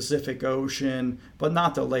Pacific Ocean, but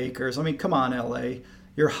not the Lakers. I mean, come on, LA.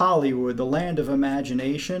 You're Hollywood, the land of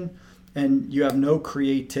imagination, and you have no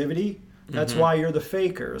creativity. That's why you're the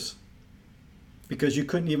Fakers, because you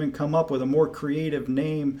couldn't even come up with a more creative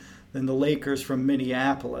name than the Lakers from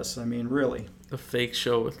Minneapolis. I mean, really. The fake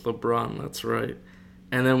show with LeBron, that's right.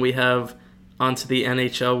 And then we have, onto the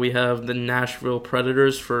NHL, we have the Nashville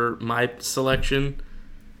Predators for my selection.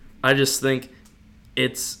 I just think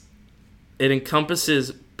it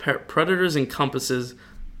encompasses, Predators encompasses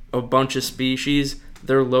a bunch of species.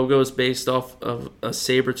 Their logo is based off of a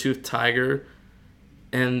saber-toothed tiger,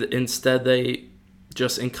 and instead they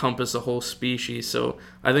just encompass a whole species. So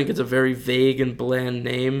I think it's a very vague and bland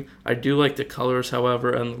name. I do like the colors,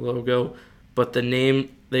 however, and the logo, but the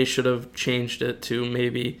name, they should have changed it to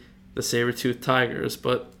maybe the saber-toothed tigers.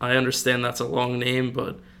 But I understand that's a long name,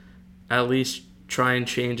 but at least try and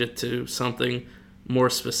change it to something more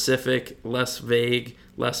specific, less vague,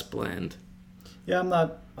 less bland. Yeah, I'm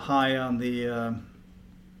not high on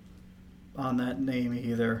on that name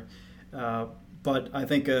either. But I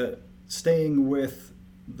think staying with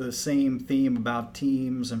the same theme about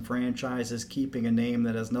teams and franchises, keeping a name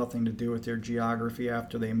that has nothing to do with their geography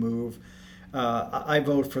after they move, I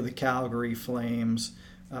vote for the Calgary Flames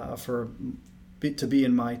to be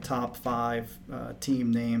in my top 5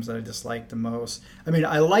 team names that I dislike the most. I mean,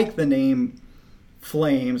 I like the name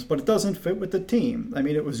Flames, but it doesn't fit with the team. I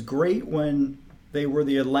mean, it was great when they were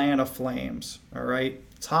the Atlanta Flames, all right?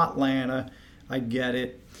 It's hot Atlanta, I get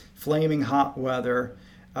it. Flaming hot weather,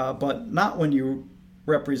 but not when you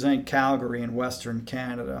represent Calgary in Western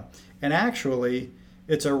Canada. And actually,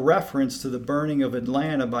 it's a reference to the burning of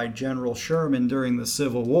Atlanta by General Sherman during the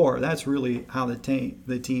Civil War. That's really how the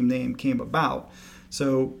team name came about.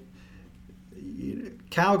 So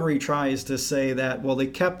Calgary tries to say that, well, they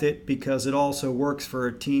kept it because it also works for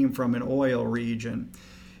a team from an oil region.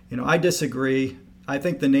 I disagree. I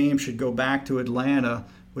think the name should go back to Atlanta,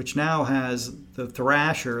 which now has the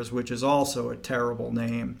Thrashers, which is also a terrible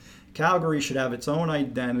name. Calgary should have its own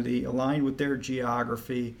identity aligned with their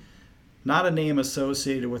geography, not a name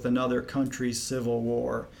associated with another country's civil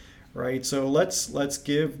war, right? So let's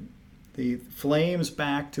give the Flames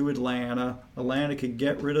back to Atlanta. Atlanta could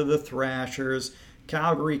get rid of the Thrashers.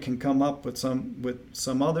 Calgary can come up with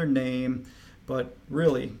some other name, but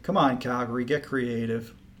really, come on, Calgary, get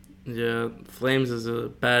creative. Yeah, Flames is a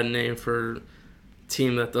bad name for a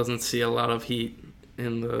team that doesn't see a lot of heat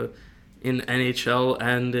in NHL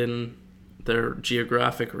and in their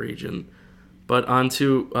geographic region. But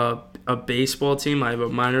onto a baseball team, I have a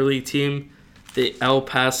minor league team, the El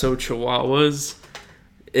Paso Chihuahuas.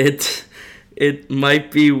 It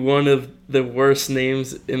might be one of the worst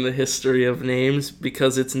names in the history of names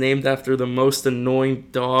because it's named after the most annoying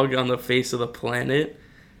dog on the face of the planet.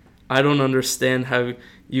 I don't understand how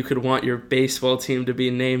you could want your baseball team to be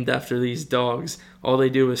named after these dogs. All they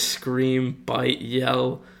do is scream, bite,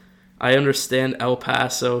 yell. I understand El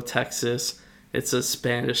Paso, Texas. It's a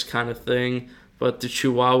Spanish kind of thing. But the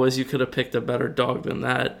Chihuahuas, you could have picked a better dog than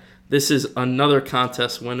that. This is another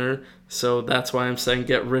contest winner, so that's why I'm saying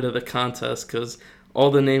get rid of the contest, because all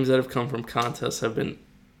the names that have come from contests have been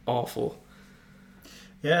awful.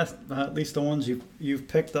 Yeah, at least the ones you've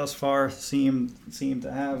picked thus far seem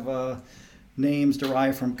to have names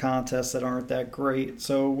derived from contests that aren't that great.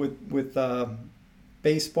 So with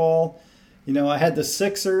baseball, I had the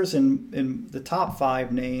Sixers in the top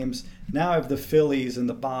 5 names. Now I have the Phillies in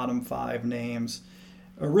the bottom 5 names.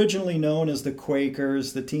 Originally known as the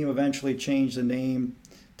Quakers, the team eventually changed the name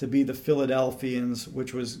to be the Philadelphians,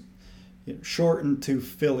 which was shortened to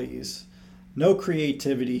Phillies. No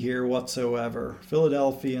creativity here whatsoever.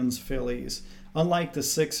 Philadelphians, Phillies. Unlike the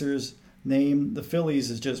Sixers name, the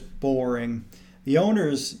Phillies is just boring. The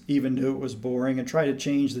owners even knew it was boring and tried to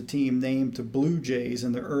change the team name to Blue Jays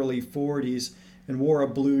in the early 40s and wore a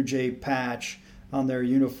Blue Jay patch on their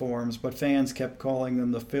uniforms, but fans kept calling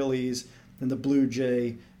them the Phillies, and the Blue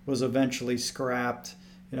Jay was eventually scrapped.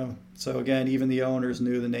 So again, even the owners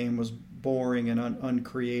knew the name was boring and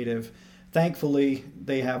uncreative. Thankfully,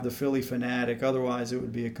 they have the Philly Fanatic. Otherwise, it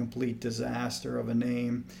would be a complete disaster of a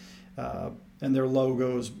name. And their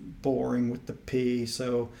logo's boring with the P.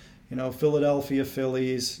 So, Philadelphia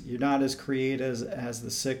Phillies, you're not as creative as the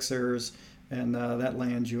Sixers. And that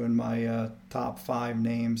lands you in my top 5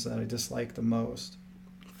 names that I dislike the most.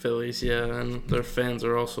 Phillies, yeah, and their fans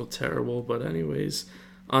are also terrible. But anyways,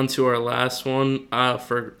 on to our last one.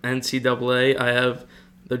 For NCAA, I have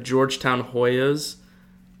the Georgetown Hoyas.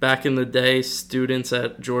 Back in the day, students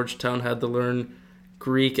at Georgetown had to learn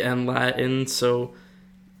Greek and Latin, so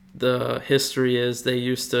the history is they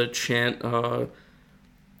used to chant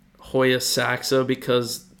Hoya Saxa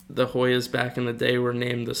because the Hoyas back in the day were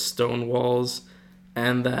named the Stonewalls,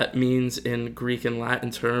 and that means in Greek and Latin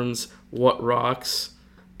terms, what rocks.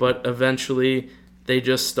 But eventually, they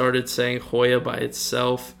just started saying Hoya by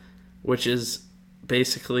itself, which is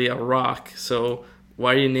basically a rock. So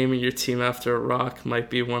why are you naming your team after a rock might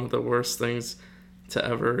be one of the worst things to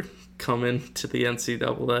ever come into the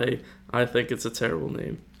NCAA. I think it's a terrible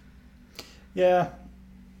name. Yeah,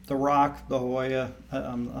 the Rock, the Hoya,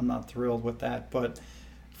 I'm not thrilled with that. But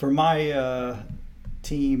for my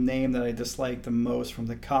team name that I dislike the most from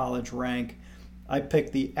the college rank, I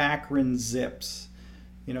picked the Akron Zips.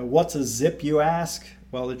 What's a zip, you ask?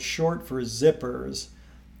 Well, it's short for zippers.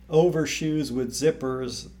 Overshoes with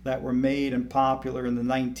zippers that were made and popular in the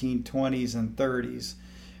 1920s and 30s,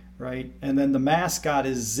 right? And then the mascot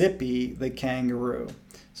is Zippy the kangaroo.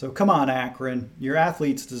 So come on, Akron. Your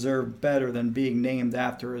athletes deserve better than being named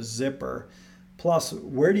after a zipper. Plus,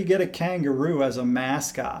 where do you get a kangaroo as a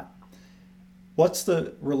mascot? What's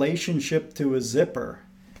the relationship to a zipper?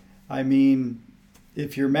 I mean,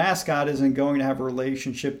 if your mascot isn't going to have a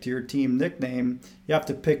relationship to your team nickname, you have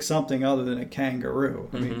to pick something other than a kangaroo.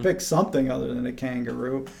 I mean, pick something other than a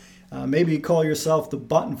kangaroo. Maybe you call yourself the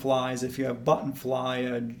Buttonflies if you have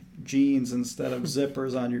Buttonfly jeans instead of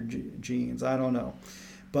zippers on your jeans. I don't know.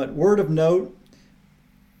 But word of note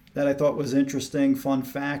that I thought was interesting, fun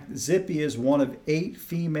fact, Zippy is one of 8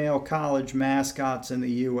 female college mascots in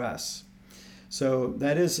the U.S. So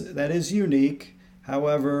that is unique.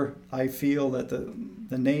 However, I feel that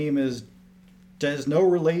the name has no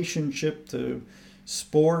relationship to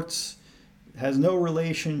sports, has no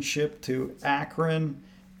relationship to Akron,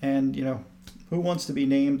 and who wants to be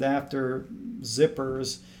named after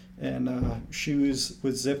zippers and shoes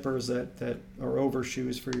with zippers that are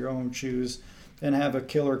overshoes for your own shoes, and have a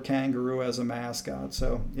killer kangaroo as a mascot.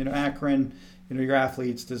 So Akron, your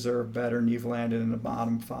athletes deserve better, and you've landed in the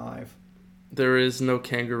bottom 5. There is no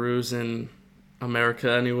kangaroos in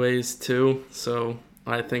America anyways, too, so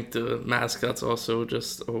I think the mascot's also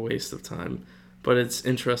just a waste of time. But it's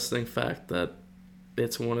interesting fact that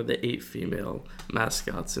it's one of the 8 female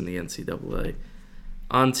mascots in the NCAA.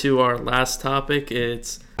 On to our last topic.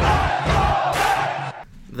 It's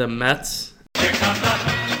the Mets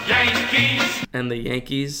and the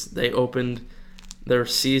Yankees. They opened their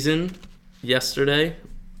season yesterday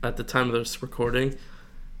at the time of this recording.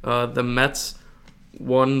 The Mets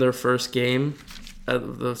won their first game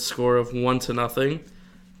at the score of 1-0.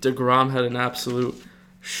 DeGrom had an absolute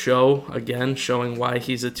show again, showing why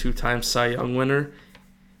he's a 2-time Cy Young winner.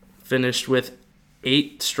 Finished with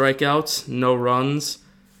 8 strikeouts, no runs,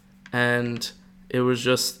 and it was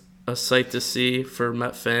just a sight to see for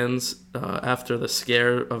Met fans after the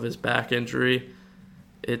scare of his back injury.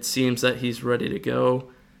 It seems that he's ready to go.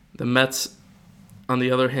 The Mets, on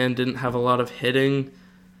the other hand, didn't have a lot of hitting.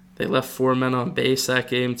 They left 4 men on base that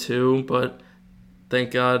game too, but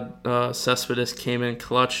thank God Cespedes came in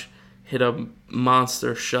clutch, hit a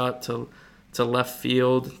monster shot to left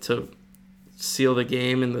field to seal the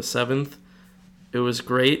game in the 7th. It was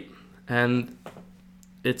great, and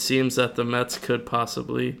it seems that the Mets could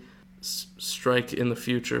possibly strike in the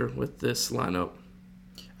future with this lineup.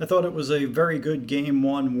 I thought it was a very good Game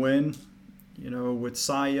 1 win, with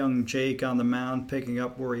Cy Young Jake on the mound picking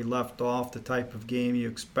up where he left off, the type of game you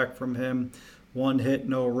expect from him. 1 hit,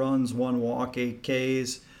 no runs, 1 walk, 8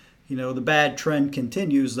 Ks. The bad trend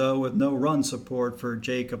continues, though, with no run support for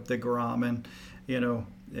Jacob deGrom. And,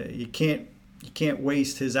 you can't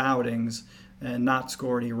waste his outings and not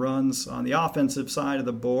score any runs. On the offensive side of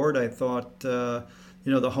the board, I thought, the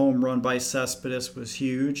home run by Cespedes was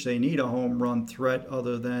huge. They need a home run threat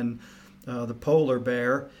other than the polar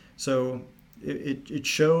bear. So it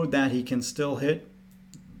showed that he can still hit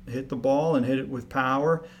the ball and hit it with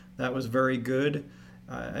power. That was very good.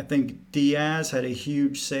 I think Diaz had a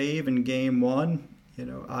huge save in Game 1.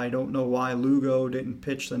 I don't know why Lugo didn't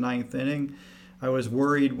pitch the 9th inning. I was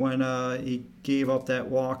worried when he gave up that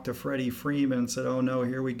walk to Freddie Freeman and said, oh no,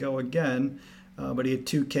 here we go again. But he had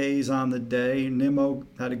 2 Ks on the day. Nimmo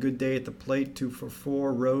had a good day at the plate, 2 for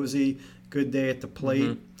 4. Rosie, good day at the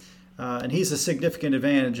plate. And he's a significant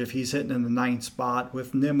advantage if he's hitting in the 9th spot,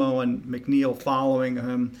 with Nimmo and McNeil following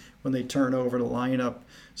him when they turn over the lineup.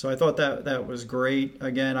 So I thought that was great.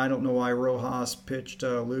 Again, I don't know why Rojas pitched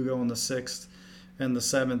Lugo in the 6th and the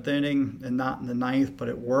 7th inning and not in the 9th, but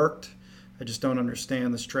it worked. I just don't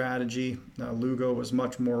understand the strategy. Lugo was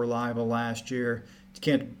much more reliable last year. You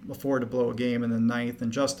can't afford to blow a game in the 9th.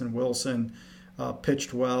 And Justin Wilson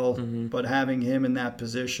pitched well, but having him in that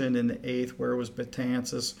position in the 8th, where it was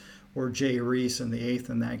Betances or Jay Reese in the 8th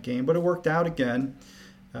in that game. But it worked out again.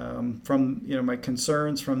 From my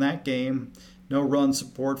concerns from that game, no run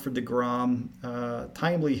support for deGrom,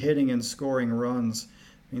 timely hitting and scoring runs.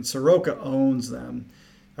 I mean, Soroka owns them.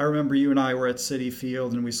 I remember you and I were at Citi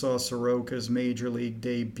Field and we saw Soroka's major league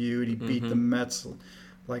debut. He beat the Mets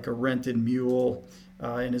like a rented mule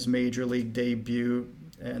in his major league debut.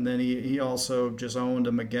 And then he also just owned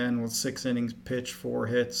them again with 6 innings pitched, 4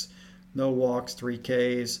 hits, no walks, 3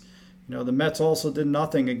 Ks. The Mets also did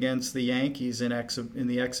nothing against the Yankees in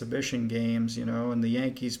the exhibition games, and the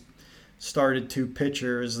Yankees started 2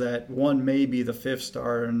 pitchers that one may be the 5th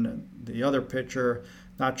starter and the other pitcher,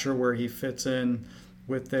 not sure where he fits in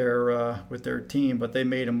with their team, but they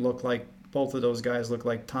made him look like, both of those guys look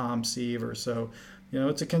like Tom Seaver. So,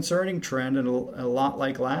 it's a concerning trend and a lot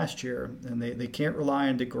like last year, and they can't rely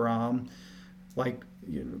on deGrom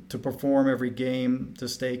to perform every game to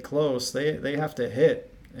stay close. They have to hit.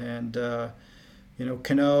 And,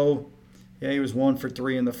 Cano, he was 1 for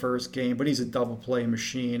 3 in the first game, but he's a double play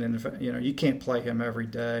machine. And, you can't play him every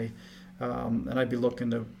day. And I'd be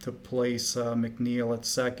looking to place McNeil at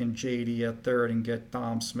second, JD at third, and get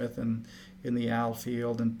Dom Smith in the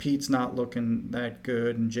outfield. And Pete's not looking that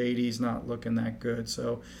good, and JD's not looking that good.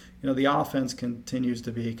 So, the offense continues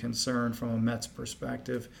to be a concern from a Mets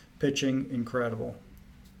perspective. Pitching, incredible.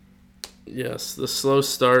 Yes, the slow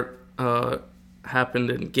start happened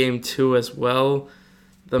in Game 2 as well.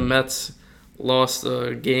 The Mets lost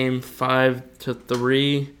game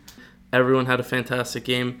 5-3. Everyone had a fantastic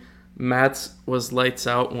game. Matz was lights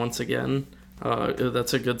out once again.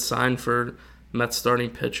 That's a good sign for Mets starting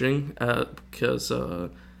pitching because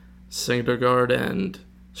Syndergaard and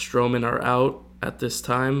Stroman are out at this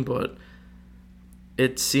time, but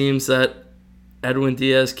it seems that Edwin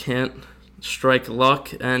Diaz can't strike luck,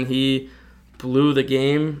 and he blew the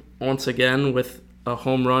game once again with a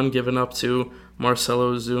home run given up to Marcell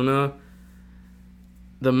Ozuna.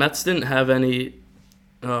 The Mets didn't have any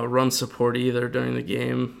run support either during the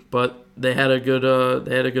game, but they had a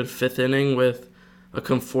good fifth inning with a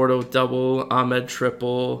Conforto double, Ahmed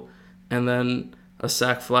triple, and then a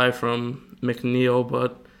sac fly from McNeil.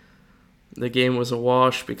 But the game was a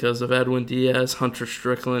wash because of Edwin Diaz. Hunter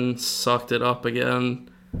Strickland sucked it up again.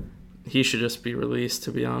 He should just be released,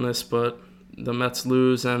 to be honest. But the Mets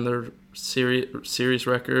lose, and their series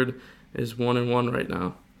record is 1-1 right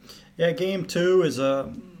now. Yeah, Game 2 is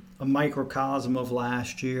a microcosm of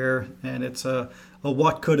last year, and it's a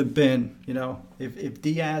what could have been. If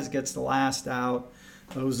Diaz gets the last out,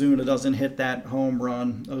 Ozuna doesn't hit that home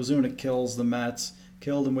run, Ozuna kills the Mets.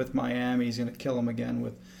 Killed him with Miami. He's going to kill him again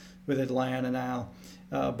with Atlanta now.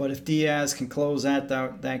 But if Diaz can close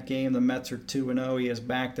that game, the Mets are 2-0. He has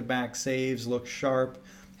back-to-back saves, looks sharp.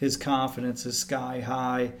 His confidence is sky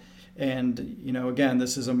high. And, again,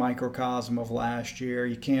 this is a microcosm of last year.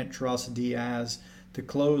 You can't trust Diaz to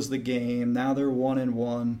close the game. Now they're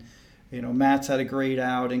 1-1. Matt's had a great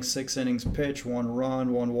outing, 6 innings pitched, 1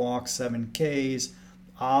 run, 1 walk, 7 Ks.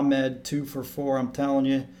 Ahmed, 2 for 4. I'm telling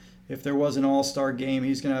you, if there was an all-star game,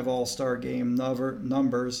 he's going to have all-star game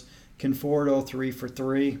numbers. Conforto, 3 for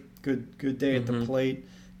 3. Good day at the plate.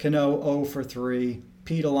 Cano, 0 for 3.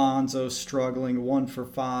 Pete Alonso struggling, 1 for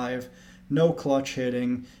 5. No clutch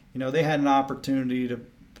hitting. They had an opportunity to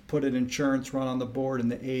put an insurance run on the board in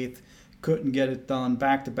the 8th. Couldn't get it done.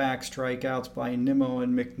 Back-to-back strikeouts by Nimmo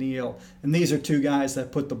and McNeil. And these are two guys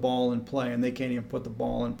that put the ball in play, and they can't even put the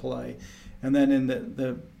ball in play. And then in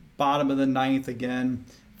the bottom of the 9th again,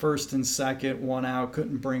 first and second, 1 out,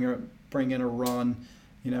 couldn't bring in a run.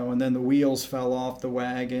 And then the wheels fell off the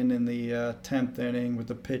wagon in the 10th inning with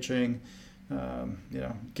the pitching.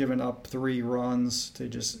 Giving up 3 runs to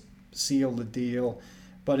just seal the deal.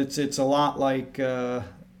 But it's a lot like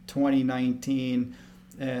 2019,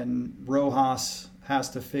 and Rojas has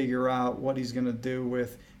to figure out what he's going to do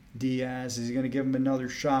with Diaz. Is he going to give him another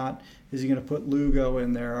shot? Is he going to put Lugo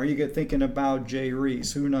in there? Are you thinking about Jay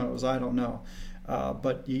Reese? Who knows? I don't know.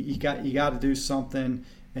 But you got to do something,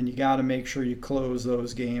 and you got to make sure you close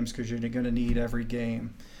those games because you're going to need every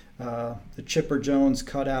game. The Chipper Jones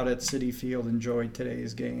cutout at Citi Field enjoyed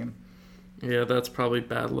today's game. Yeah, that's probably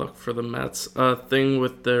bad luck for the Mets. Thing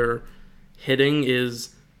with their hitting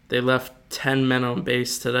is they left 10 men on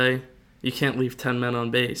base today. You can't leave 10 men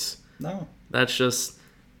on base. No. That's just...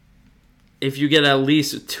 If you get at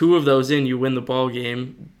least 2 of those in, you win the ball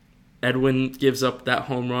game. Edwin gives up that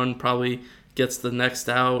home run, probably gets the next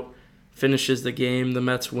out, finishes the game. The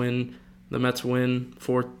Mets win. The Mets win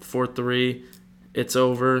 4-3. It's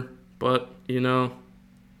over, but, you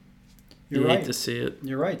hate to see it.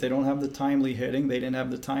 You're right. They don't have the timely hitting. They didn't have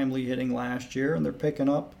the timely hitting last year, and they're picking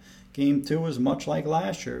up. Game 2 is much like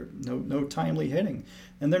last year. No timely hitting.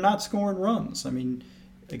 And they're not scoring runs. I mean,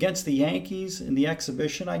 against the Yankees in the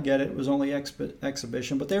exhibition, I get it was only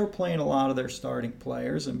exhibition, but they were playing a lot of their starting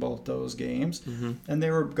players in both those games. And they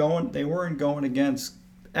weren't going against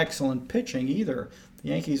excellent pitching either. The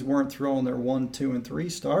Yankees weren't throwing their 1, 2, and 3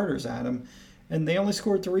 starters at them. And they only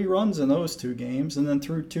scored 3 runs in those 2 games. And then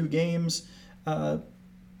through 2 games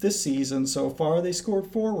this season so far, they scored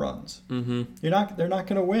 4 runs. They're not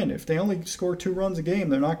going to win. If they only score 2 runs a game,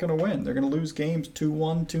 they're not going to win. They're going to lose games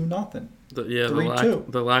 2-1, 2-0.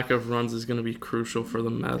 The lack of runs is going to be crucial for the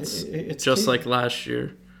Mets. It's just key. like last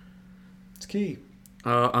year. It's key.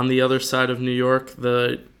 On the other side of New York,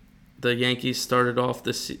 the Yankees started off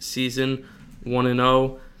this season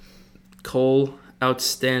 1-0. Cole,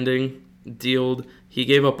 outstanding. He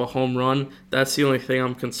gave up a home run. That's the only thing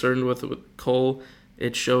I'm concerned with Cole.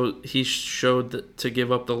 He showed to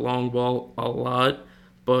give up the long ball a lot,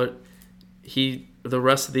 but the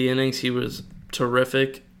rest of the innings he was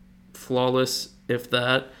terrific, flawless if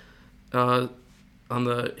that. On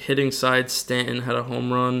the hitting side, Stanton had a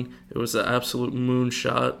home run. It was an absolute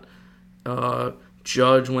moonshot.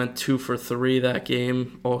 Judge went 2 for 3 that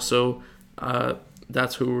game. Also,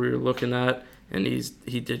 that's who we were looking at. And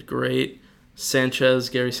he did great.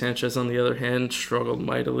 Gary Sanchez, on the other hand, struggled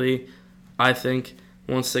mightily. I think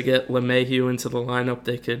once they get LeMahieu into the lineup,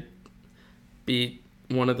 they could be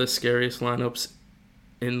one of the scariest lineups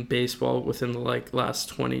in baseball within the last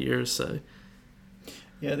 20 years, say.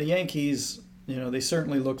 Yeah, the Yankees, they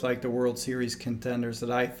certainly look like the World Series contenders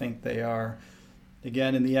that I think they are.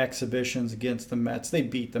 Again, in the exhibitions against the Mets, they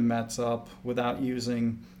beat the Mets up without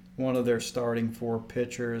using one of their starting 4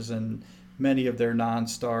 pitchers and many of their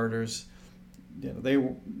non-starters. They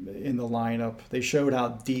were in the lineup. They showed how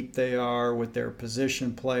deep they are with their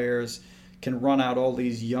position players, can run out all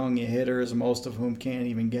these young hitters, most of whom can't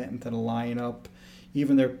even get into the lineup.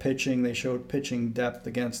 Even their pitching, they showed pitching depth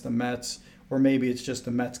against the Mets, or maybe it's just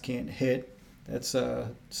the Mets can't hit. That's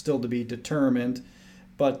still to be determined.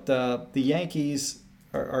 But the Yankees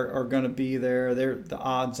are going to be there. They're the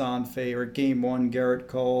odds-on favorite. Game 1, Garrett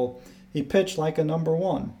Cole, he pitched like a number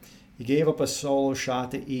 1. He gave up a solo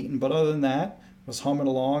shot to Eaton, but other than that, was humming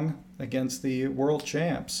along against the world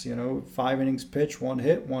champs. 5 innings pitched, 1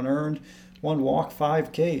 hit, 1 earned, 1 walk,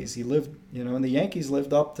 5 Ks. He lived, and the Yankees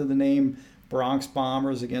lived up to the name Bronx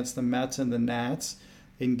Bombers against the Mets and the Nats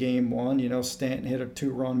in Game 1. Stanton hit a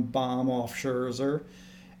 2-run bomb off Scherzer.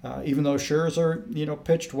 Even though Scherzer,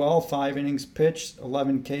 pitched well, 5 innings pitched,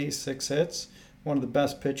 11 Ks, 6 hits, one of the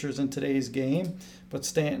best pitchers in today's game. But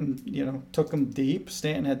Stanton, took him deep.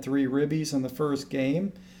 Stanton had 3 ribbies in the first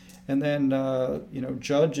game. And then,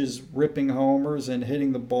 Judge is ripping homers and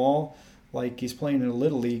hitting the ball like he's playing in a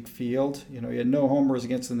Little League field. He had no homers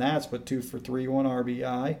against the Nats, but 2 for 3, 1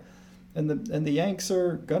 RBI. And the Yanks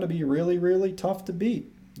are going to be really, really tough to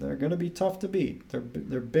beat. They're going to be tough to beat. They're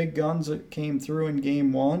big guns that came through in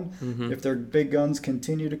Game 1. Mm-hmm. If their big guns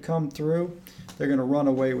continue to come through, they're going to run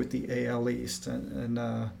away with the AL East, and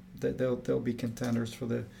they'll be contenders for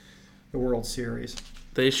the World Series.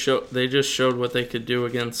 They just showed what they could do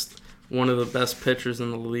against one of the best pitchers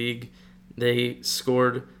in the league. They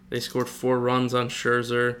scored 4 runs on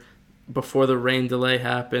Scherzer. Before the rain delay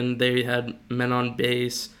happened, they had men on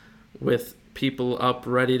base with people up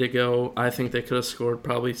ready to go. I think they could have scored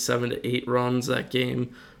probably 7 to 8 runs that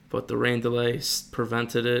game, but the rain delay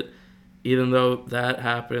prevented it. Even though that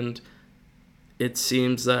happened, it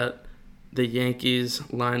seems that the Yankees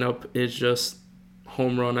lineup is just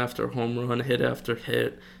home run after home run, hit after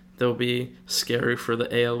hit. They'll be scary for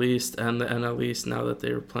the AL East and the NL East now that they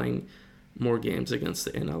are playing more games against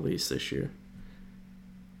the NL East this year.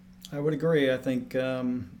 I would agree. I think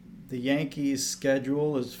the Yankees'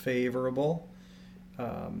 schedule is favorable.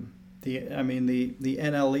 The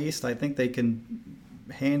NL East, I think they can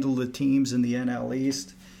handle the teams in the NL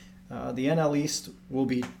East. The NL East will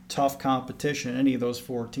be tough competition. Any of those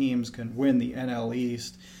 4 teams can win the NL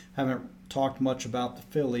East. Haven't talked much about the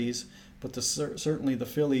Phillies, but certainly the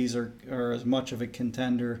Phillies are as much of a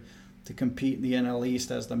contender to compete in the NL East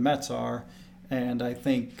as the Mets are. And I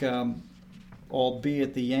think,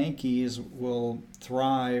 albeit the Yankees will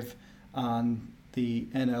thrive on the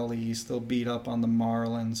NL East, they'll beat up on the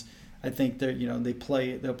Marlins. I think they'll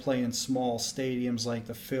play in small stadiums like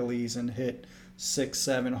the Phillies and hit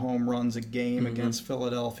 6-7 home runs a game against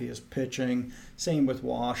Philadelphia's pitching. Same with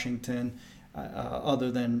Washington,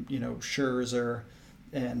 other than Scherzer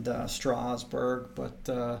and Strasburg, but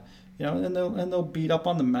and they'll beat up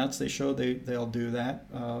on the Mets. They showed they'll do that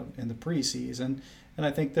in the preseason, and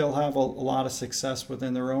I think they'll have a lot of success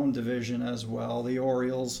within their own division as well. The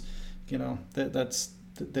Orioles,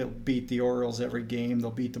 they'll beat the Orioles every game.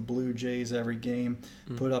 They'll beat the Blue Jays every game,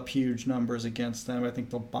 put up huge numbers against them. I think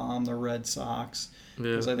they'll bomb the Red Sox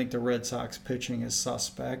because I think the Red Sox pitching is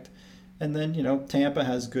suspect. And then, Tampa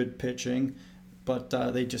has good pitching, but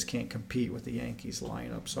they just can't compete with the Yankees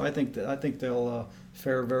lineup. So I think they'll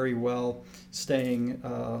fare very well playing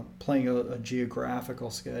a geographical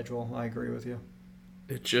schedule. I agree with you.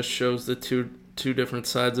 It just shows the two different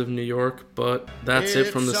sides of New York, but that's it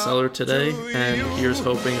from the cellar today, and here's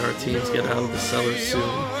hoping our teams get out of the cellar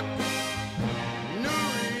soon.